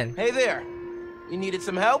 Ni lah kan? Hey there. You needed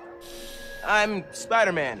some help? I'm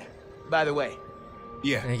Spider-Man, by the way.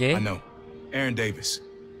 Yeah, Okay. I know. Aaron Davis.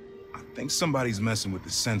 I think somebody's messing with the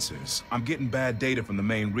sensors. I'm getting bad data from the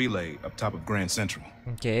main relay up top of Grand Central.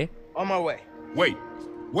 Okay. On my way. Wait.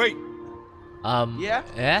 Yeah?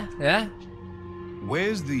 Yeah?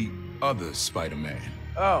 Where's the other Spider-Man?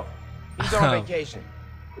 Oh, he's on vacation.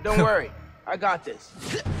 But don't worry, I got this.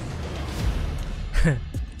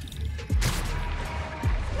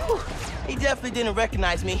 He definitely didn't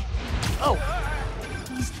recognize me. Oh,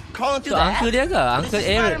 he's calling Tu through the uncle app. dia ke? Uncle This is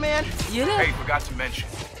Aaron. Spider-Man. Yelah. Hey, forgot to mention.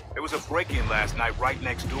 There was a break-in last night right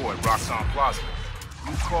next door at Roxanne Plaza.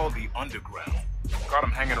 You called the Underground. Caught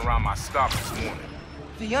him hanging around my stop this morning.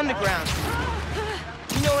 The Underground.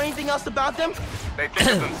 You know anything else about them? They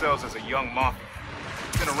think of themselves as a young mafia.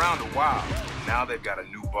 Been around a while. Now they've got a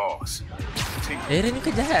new boss. Aaron ni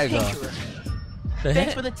ke jahat ke?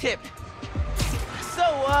 Thanks for the tip. So,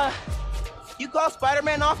 you call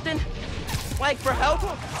Spider-Man often? Like for help?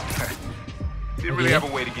 Didn't really have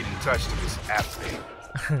a way to get in touch to this app thing.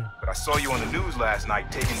 But I saw you on the news last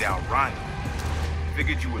night taking down Ronnie.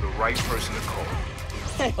 Figured you were the right person to call.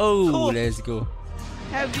 Oh, Cool. let's go.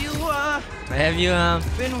 Have you,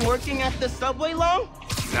 been working at the subway long?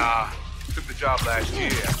 Nah, took the job last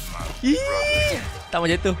year after my brother. Tak mau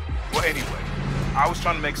jatuh. Well, anyway, I was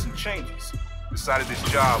trying to make some changes. Decided this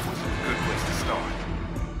job was a good place to start.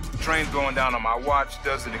 Trains going down on my watch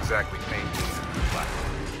doesn't exactly paint me.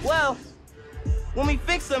 Well, when we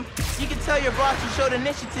fix them, you can tell your boss you showed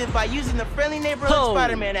initiative by using the Friendly Neighborhood Oh.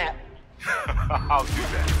 Spider-Man app. I'll do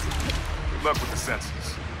that. Good luck with the sensors.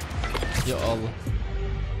 Ya Allah.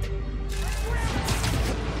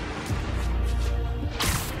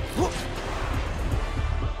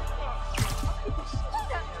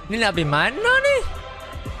 Ni nak pergi mana ni?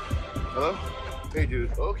 Hello? Hey,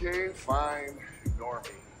 dude. Okay, fine. Ignore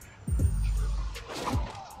me.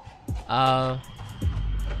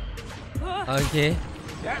 Okay.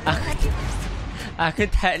 Aku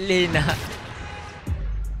tak boleh nak.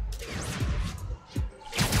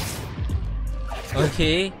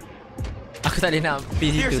 Okay. Aku tak boleh nak pergi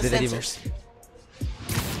situ Here's the tadi. sensors.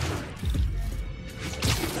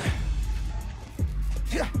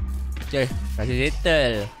 Okay, kasih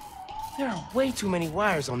settle. There are way too many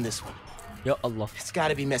wires on this one. Ya Allah. It's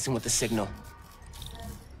gotta be messing with the signal.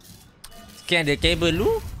 Scan dia kabel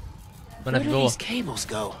lu. Mana Where pergi do bawah? these cables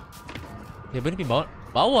go? Kabel ni pergi bawah.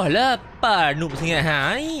 Bawah lah. Apa? Noob sangat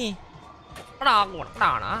hai.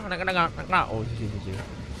 Oh, sini.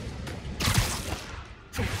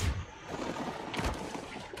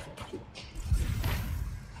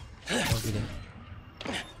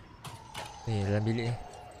 dalam bilik ni.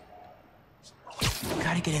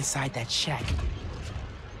 Gotta get inside that shack.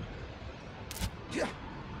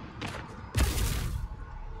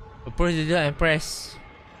 Approach the door and press.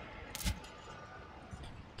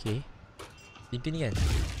 Okay. Pintu ni kan?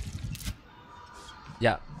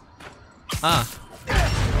 Ya. Ah.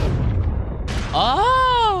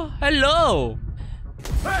 Oh, hello.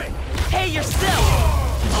 Hey yourself.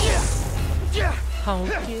 Ha,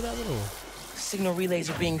 okey dah bro. Signal relays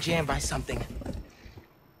are being jammed by something.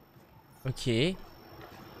 Okay.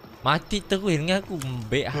 Mati terus dengan aku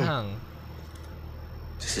mbek hang.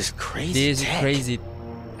 This is crazy. This is crazy.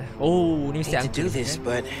 Oh, ni mesti to do this,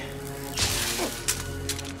 but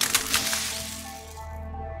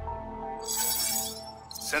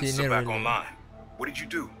Sensors are back online. What did you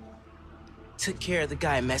do? Took care of the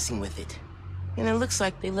guy messing with it. And it looks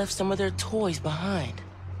like they left some of their toys behind.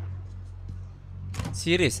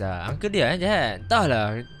 Serius lah. Uncle dia jahat.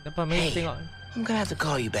 Entahlah. Kenapa main tengok. I'm gonna have to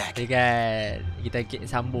call you back. Dekat kita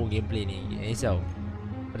sambung gameplay ni. Risau.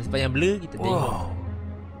 Pada sepanjang blur kita tengok.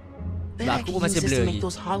 Sebab aku pun masih blur lagi. Make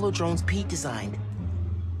those hollow drones Pete designed.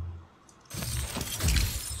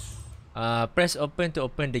 Press open to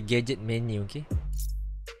open the gadget menu, okay?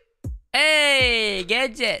 Hey,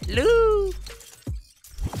 gadget lu.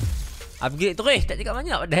 Upgrade terus, tak cakap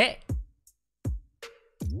banyak. What the heck?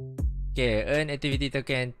 Okay, earn activity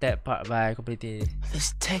token tap part by completing.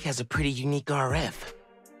 This tech has a pretty unique RF.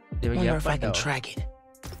 Wonder if I can track it.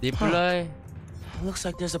 Deploy. Looks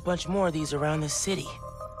like there's a bunch more of these around this city.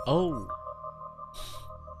 Oh.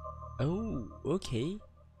 Oh, okay.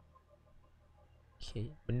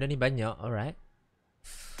 Okay, benda ni banyak, alright.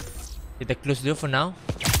 Kita close dulu for now.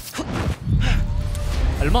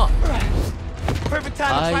 Alamak. Perfect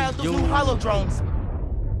time to try out those new hollow drones.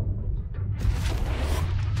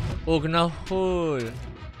 Oh, kena hole.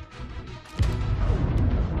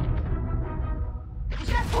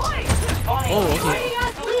 Oh, okay.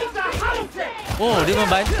 Oh, dia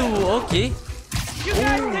membantu. Okay. You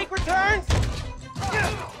guys take returns?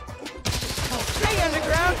 Hey,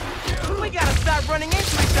 Underground. We gotta stop running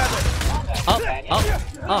into each other. Up, up,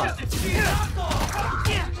 up.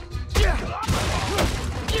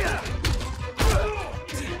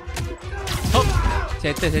 Hop.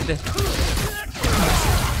 Settle.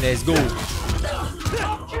 Let's go.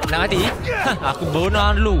 Nak mati? Aku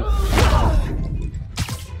bonang dulu.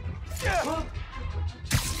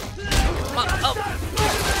 Up.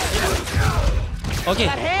 Okay,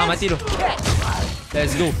 mati dulu.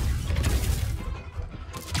 Let's go.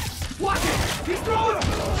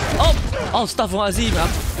 Oh, astaghfirullahalazim.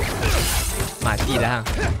 Mati dah.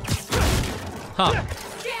 Ha.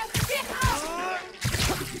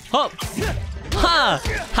 Hop.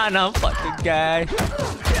 Ha, nampak tu guys.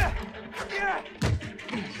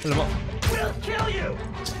 Alamak.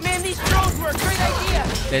 Man, these drones were a great idea.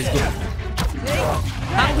 Let's go.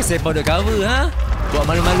 Hang ke saya pada cover ha? Buat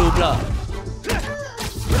malu-malu pula.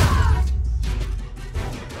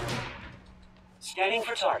 Scanning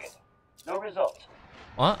for target. No result.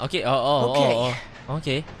 Okay.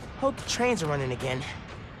 Okay. Hope the trains are running again.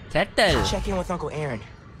 Settle. Check in with Uncle Aaron.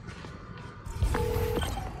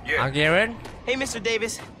 Yeah. Uncle Aaron? Hey, Mr.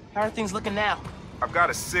 Davis. How are things looking now? I've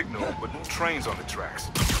got a signal, but no trains on the tracks.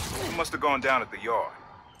 You must have gone down at the yard.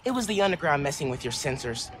 It was the Underground messing with your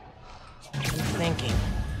sensors. I'm thinking.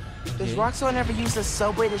 Does Roxanne ever use the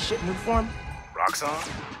subway to ship new form? Roxanne?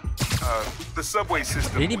 The subway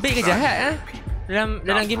system. Ini big ke jahat dalam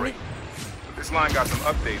game ni. This line got some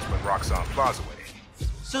updates when Roxanne Plaza went in.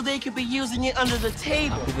 So they could be using it under the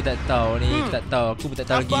table. Aku pun tak tahu ni, Aku pun tak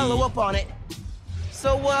tahu I'll lagi. follow up on it.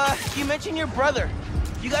 So, you mentioned your brother.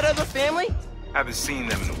 You got other family? Haven't seen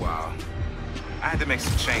them in a while. I had to make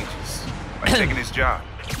some changes, like taking his job.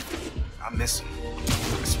 I miss him,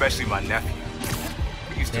 especially my nephew.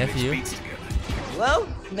 We used to mix beats together. Well,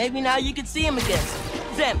 maybe now you can see him again.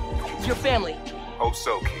 Them, your family. Hope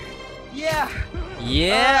so, kid. Yeah.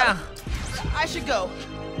 Yeah. I should go.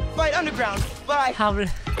 Fight Underground. Bye.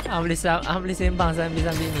 Boleh sembang sambil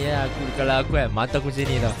ni ya. Kalau aku mata aku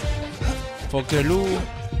sini tau. Fokus lu.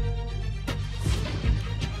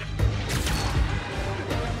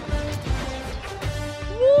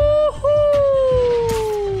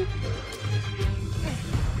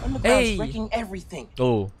 Underground's wrecking everything.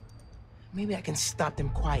 Oh. Maybe I can stop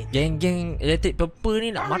them quietly. Geng electric purple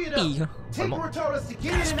ni nak mati ke? Gotta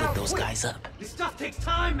split those guys up. This stuff takes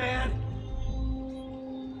time, man.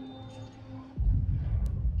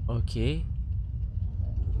 Okay.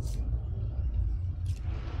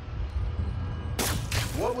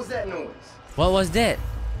 What was that noise? What was that?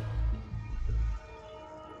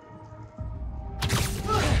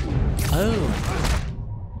 Oh.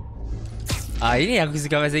 Ini aku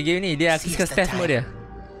suka pasal game ni. Dia aku suka stealth mode dia.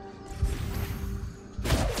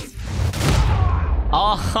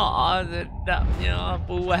 Sedapnya.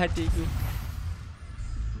 Puas hatiku.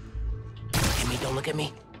 Don't look at me.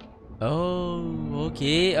 Oh,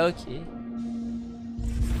 okay.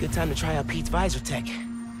 Good time to try out Pete's visor tech.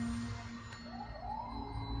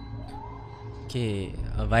 Okay,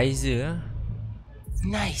 a visor.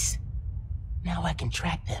 Nice. Now I can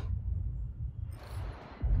track them.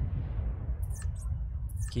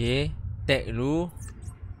 Okay, tag dulu.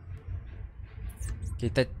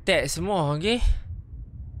 Kita tag semua, okay?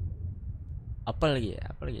 Apa lagi?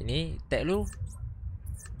 Ni, tag dulu.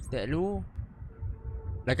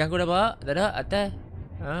 Belakang aku dah bawa? Tak ada? Atas?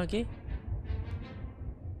 Okay.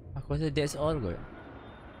 Aku rasa that's all kot.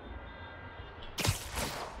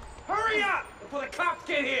 Hurry up before the cops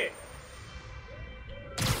get here.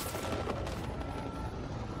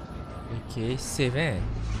 Okay, save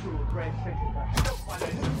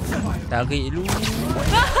tarik dulu.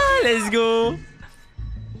 Let's go.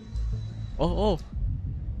 Oh.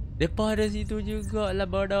 Depa ada situ juga lah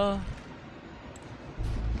bodoh.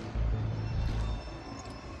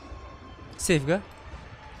 Save ke?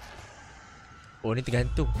 Oh, ni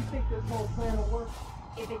tergantung.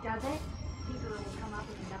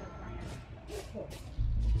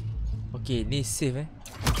 Okay, ni save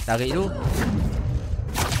tarik dulu.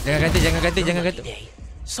 Jangan kata.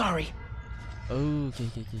 Sorry. Oh, okay.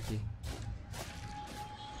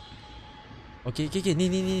 Okay, ni.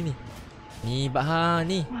 Ni bah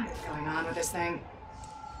ni.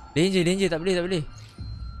 Danger, tak boleh.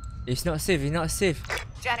 It's not safe.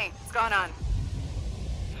 Jenny, what's going on?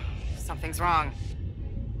 Something's wrong.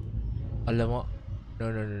 Alamak.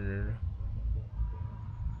 No.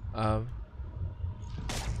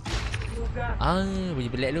 Bunyi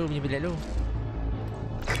pelik lu.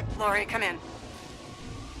 Lori, come in.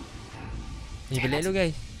 Bunyi pelik lu,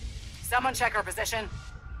 guys. Someone check her position.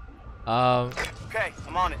 Okay,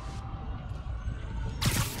 I'm on it.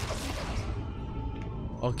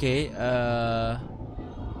 Okay,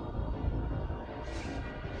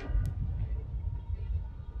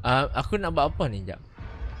 aku nak buat apa ni, jap.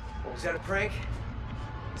 Was that a prank?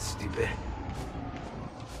 Stupid.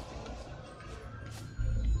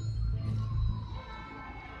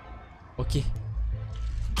 Okay.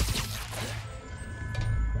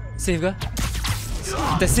 Save ke?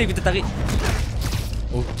 Kita save, kita tarik.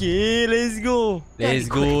 Okay, let's go. Right.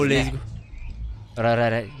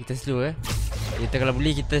 Kita slow Kita kalau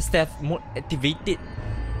boleh kita stealth mode activated.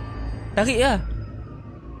 Tarik lah.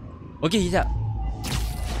 Okay, sekejap.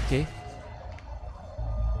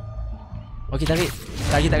 Okay, tarik.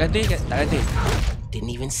 Tak ganti. Didn't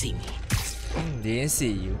even see me. Didn't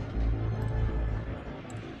see you.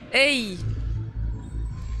 Hey.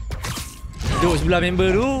 Duduk sebelah member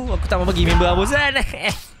tu. Aku tak mau bagi member abosan.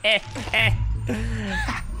 I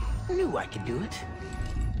knew I could do it.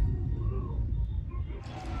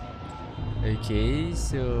 Okay,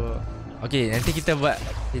 so okay, nanti kita buat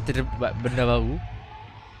benda baru.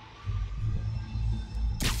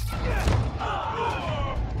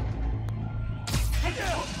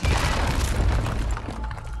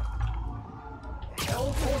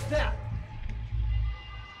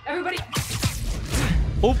 Everybody.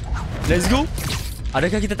 Oh, let's go.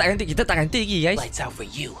 Adakah kita tak ganti? Kita tak ganti lagi, guys. Lights out for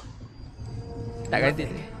you. Tak ganti.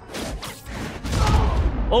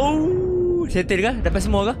 Oh, settle ke? Dapat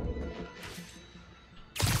semua ke?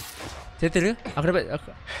 Settle ke? Aku dapat.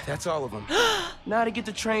 That's all of them. Now to get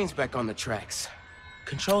the trains back on the tracks.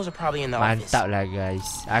 Controls are probably in the office. Mantap lah,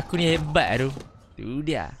 guys. Aku ni hebat tu. Tu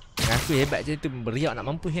dia. Aku hebat je tu, beriak nak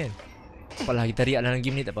mampus kan. Apalah, kita riak dalam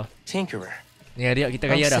game ni tak apa. Tinkerer. Ni riak kita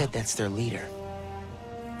kaya dah. Said that's their leader.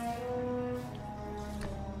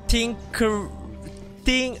 Tinkerer.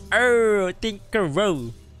 Man,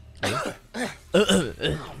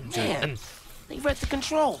 they read the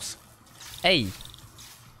controls. Hey,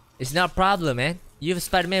 it's not a problem, man. You have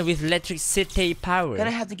Spider-Man with electricity power.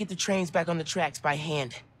 Gonna have to get the trains back on the tracks by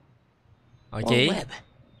hand. Okay. Or web.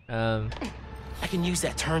 I can use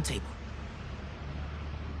that turntable.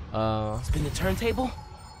 Spin the turntable,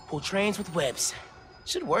 pull trains with webs.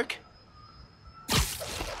 Should work.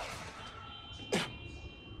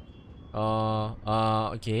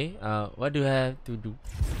 Okay. What do I have to do?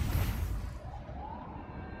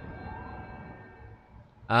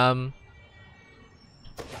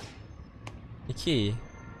 Okay.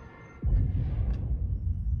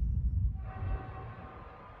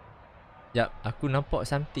 Jap, aku nampak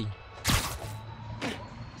something.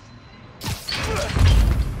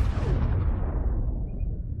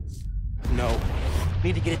 No.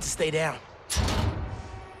 Need to get it to stay down.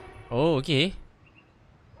 Oh, okay.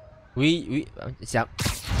 Siap.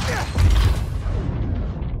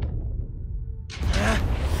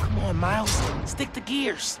 Come on, Miles. Stick the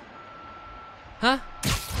gears. Huh?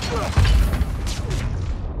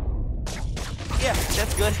 Yeah,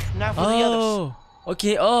 that's good. Now for the others.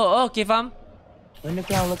 Okay. Okay, faham.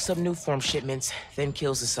 Underground looks up Nuform shipments, then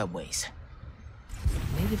kills the subways.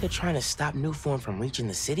 Maybe they're trying to stop Nuform from reaching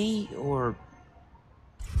the city, or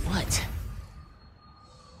what?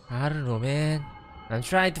 I don't know, man. I'm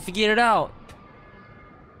trying to figure it out.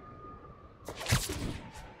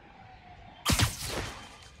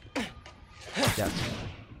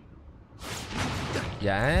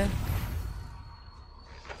 Ya.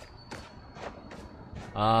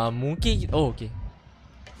 Mungkin okay.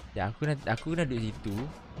 Ya, aku nak duduk situ.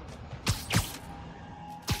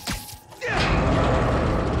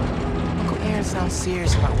 Uncle Aaron sounds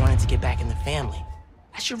serious about wanting to get back in the family.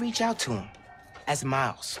 I should reach out to him as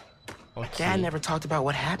Miles. Okay. Dad never talked about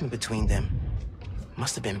what happened between them.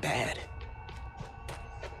 Must have been bad.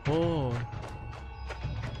 Oh.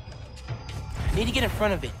 Need to get in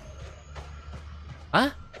front of it.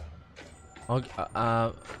 Huh? Okay,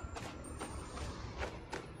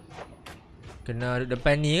 kena duduk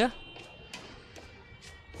depan ni ke?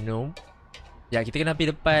 No. Ya, kita kena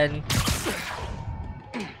pergi depan.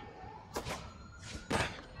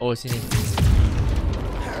 Oh, sini.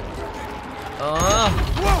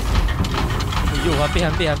 Yo,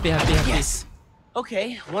 hampir. Yes.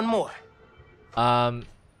 Okay, one more.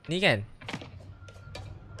 Ni kan?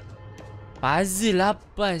 Puzzle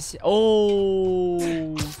apa sih? Oh.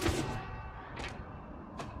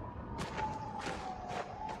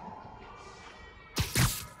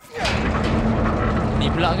 Ni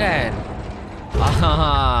pula kan?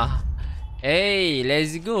 Hey,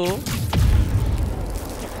 let's go.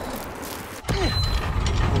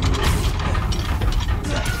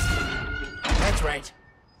 That's right.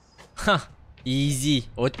 Hah, easy.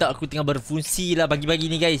 Otak aku tengah berfungsi lah pagi-pagi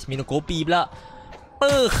ni guys. Minum kopi pula.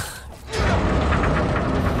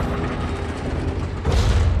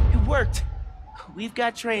 It worked. We've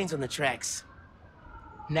got trains on the tracks.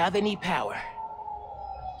 Now they need power.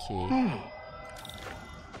 Okay.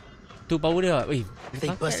 Tu power dia. Weh, they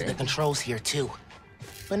busted the controls here too.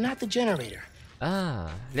 But not the generator.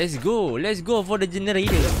 Let's go. Let's go for the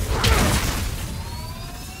generator.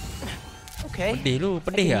 Okay. Pedih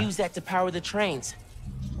I can use that to power the trains.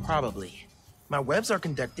 Probably. My webs are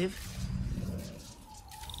conductive.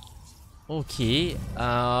 Okay.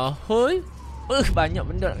 Hold. Banyak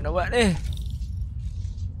benda nak kena buat ni.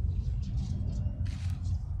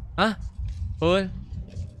 Hah? Hold.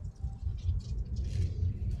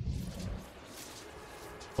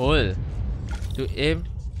 Hold. To aim.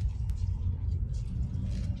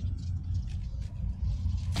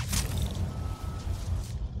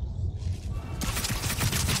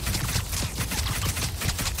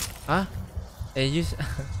 Hah? Use.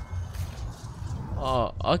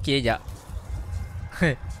 Oh, okay, jap.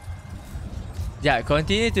 Jap,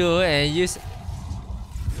 continue to use.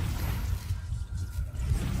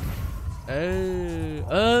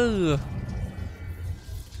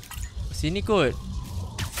 Sini kot.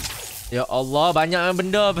 Ya Allah, banyak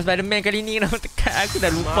benda Spider-Man kali ni kena tekan. Aku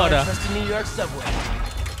dah lupa dah. Aku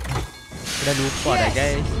dah lupa dah,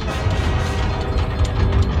 guys.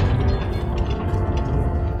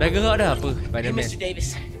 Dah gerak dah apa Spider-Man? Hey, Mr.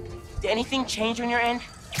 Davis, did anything change on your end?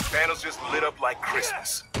 Panels just lit up like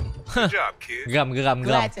Christmas. Good job, kid. Geram.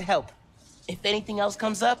 Glad to help. If anything else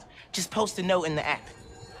comes up, just post a note in the app.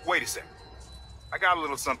 Wait a sec. I got a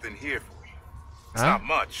little something here for you. It's not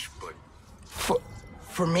much, but...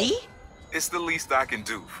 For me? It's the least I can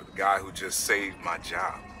do for the guy who just saved my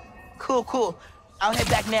job. Cool. I'll head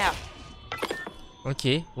back now.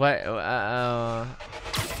 Okay. What?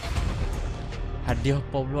 Hadiah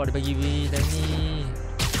apa pula dia bagi dah ni?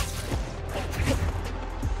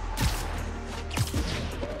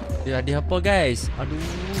 Dia hadiah apa guys? Aduh.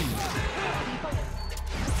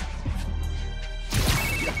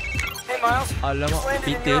 Hey Miles. Alamak,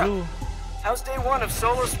 Peter lu. How's day one of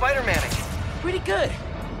solo Spider-Manning? Pretty good.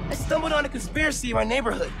 I stumbled on a conspiracy in my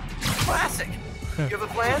neighborhood. Classic. You have a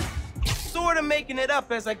plan? Sort of making it up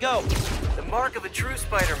as I go. The mark of a true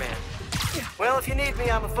Spider-Man. Well, if you need me,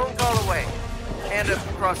 I'm a phone call away. And a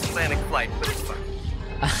cross-Atlantic flight, but it's fine.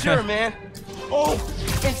 Sure, man. Oh,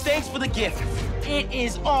 and thanks for the gift. It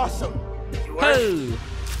is awesome. You are?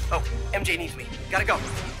 Oh, MJ needs me. Gotta go.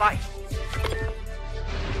 Bye.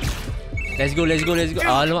 Let's go. Dude,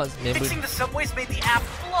 fixing the subways made the app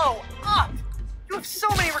blow up. You have so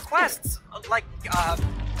many requests. Like,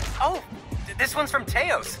 oh, this one's from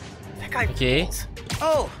Teos. That guy rules.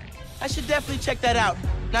 Oh, I should definitely check that out.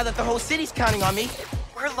 Now that the whole city's counting on me.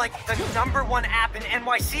 We're like the #1 app in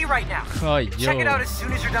NYC right now. Oh, Check it yo. out as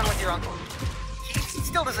soon as you're done with your uncle. He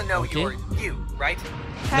still doesn't know you're you, right?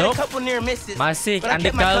 Had Nope. a couple near misses. Masih but I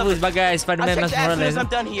kept my undercover cover. sebagai I'll Spider-Man check Miles the app as soon Morales. as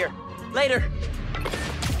I'm done here. Later.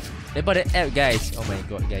 Daripada app guys. Oh my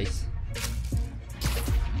god guys.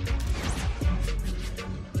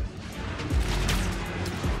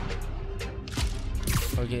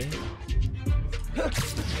 Okay.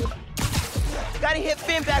 Gotta hit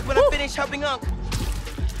Finn back when I finish helping Unc.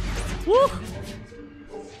 Woo!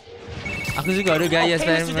 Aku suka ada gaya Okay,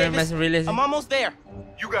 Mr. Spider-Man Miles Davis, Morales. I'm almost there.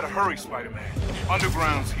 You gotta hurry, Spider-Man.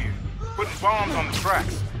 Underground's here. Putting bombs on the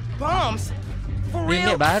tracks. Bombs? For Ni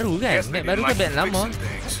real? map baru kan? Yes, Map they baru didn't ke like map lama? fixing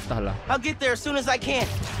things. Entahlah. I'll get there as soon as I can.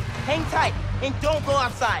 Hang tight and don't go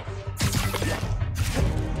outside.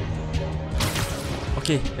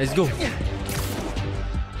 Okay, let's go.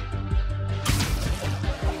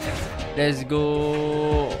 Let's go.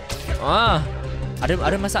 Ah, ada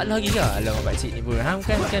masalah lagi ke? Alamak pak cik ni pun. Hang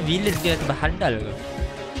kan villain ke atau handal ke?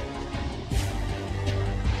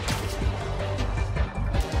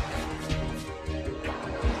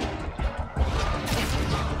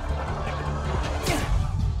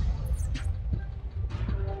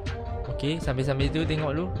 Okay, sambil-sambil tu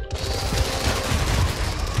tengok dulu.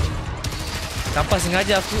 Tanpa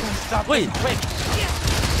sengaja aku. Woi.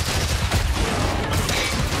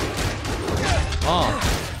 Oh.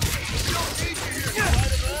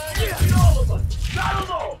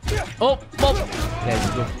 Oh, pop. Let's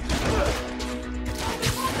go.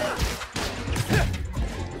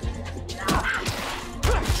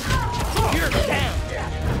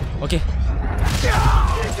 Okay.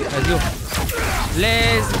 Let's go.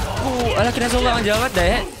 Let's go. Alah, kena seorang je. What the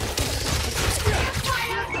heck?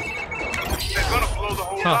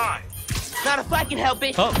 Huh. Not if I can help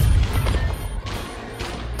it. Oh.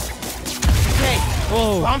 Okay.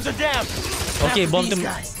 Oh. Bombs are down. Okay, Now for bomb these them.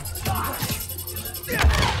 guys.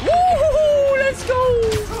 Woohoo! Let's go.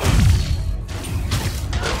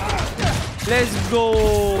 Let's go.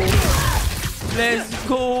 Let's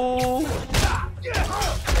go.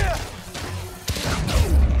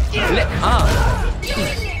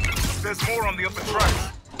 There's more on the upper tracks.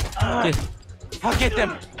 Okay. I'll get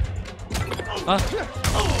them.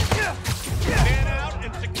 Stand out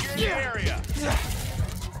and secure the area.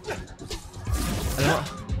 Alamak.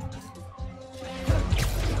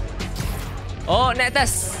 Oh, naik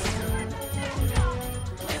atas.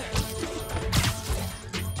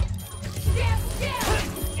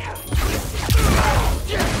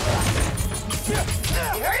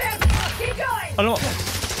 Alamak.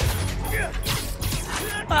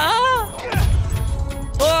 Ah.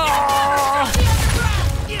 Oh.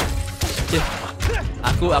 Okay.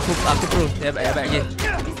 Aku pro. Ya baik okay.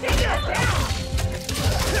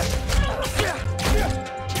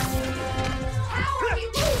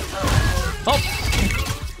 Hop.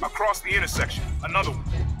 Across the intersection. Another one.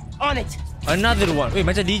 On it. Another one. Weh,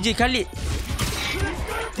 macam DJ Khalid.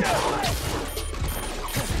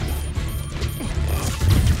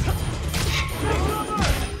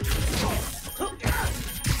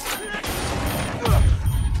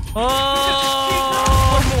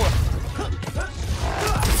 Oh. One more.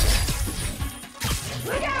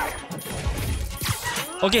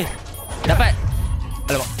 Okay. Dapat.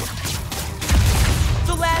 Alamak.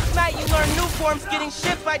 So last night you learned new forms getting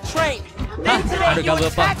shipped by train. Then ada today you cover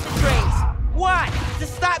attack apa? the trains. Why? To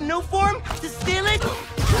stop new form? To steal it?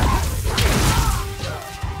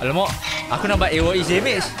 Alamak. Aku nampak AOE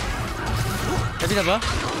damage. Tapi tak apa.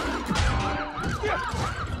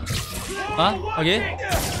 Okay.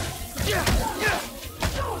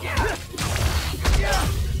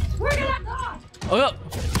 Oh,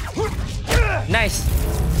 nice.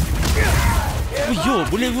 Oh, yo,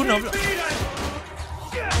 boleh guna pula.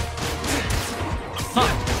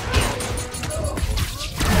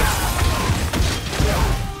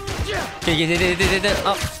 Okay.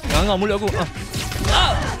 Ngangau mulut aku.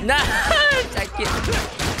 Nah, sakit.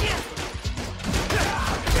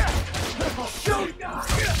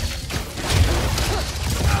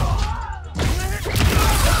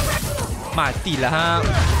 Matilah hang.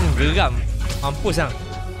 Geram. Mampus hang.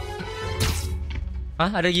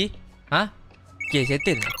 Ada lagi? Okay,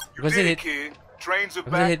 settle. You did it, kid. Trains are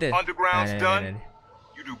back. Underground's done.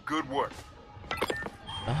 You do good work.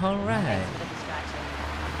 Alright.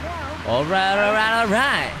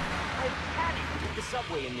 The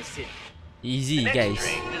subway in this city. Easy, The guys. next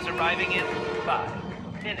train is arriving in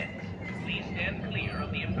 5 minutes. Please stand clear of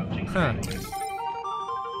the approaching train.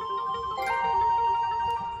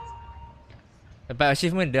 Dapat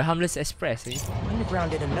achievement The Harmless Express.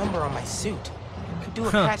 Underground did a number on my suit. Could do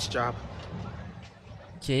a patch job.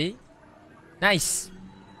 Okay. Nice.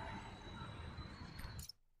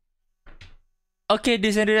 Okay,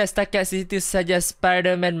 di sana setakat situ saja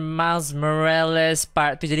Spider-Man Miles Morales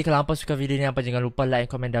part 2. Jadi kalau hampa suka video ni, hampa jangan lupa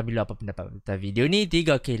like, komen dan bila apa pendapat tentang video ni.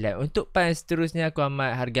 3k like. Untuk part yang seterusnya aku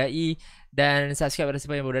amat hargai. Dan subscribe pada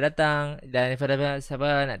siapa yang baru datang. Dan kepada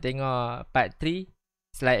siapa nak tengok part 3,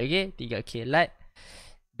 slide, okay, 3k like.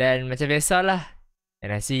 Dan macam biasalah,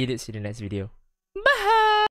 and I see you in the next video.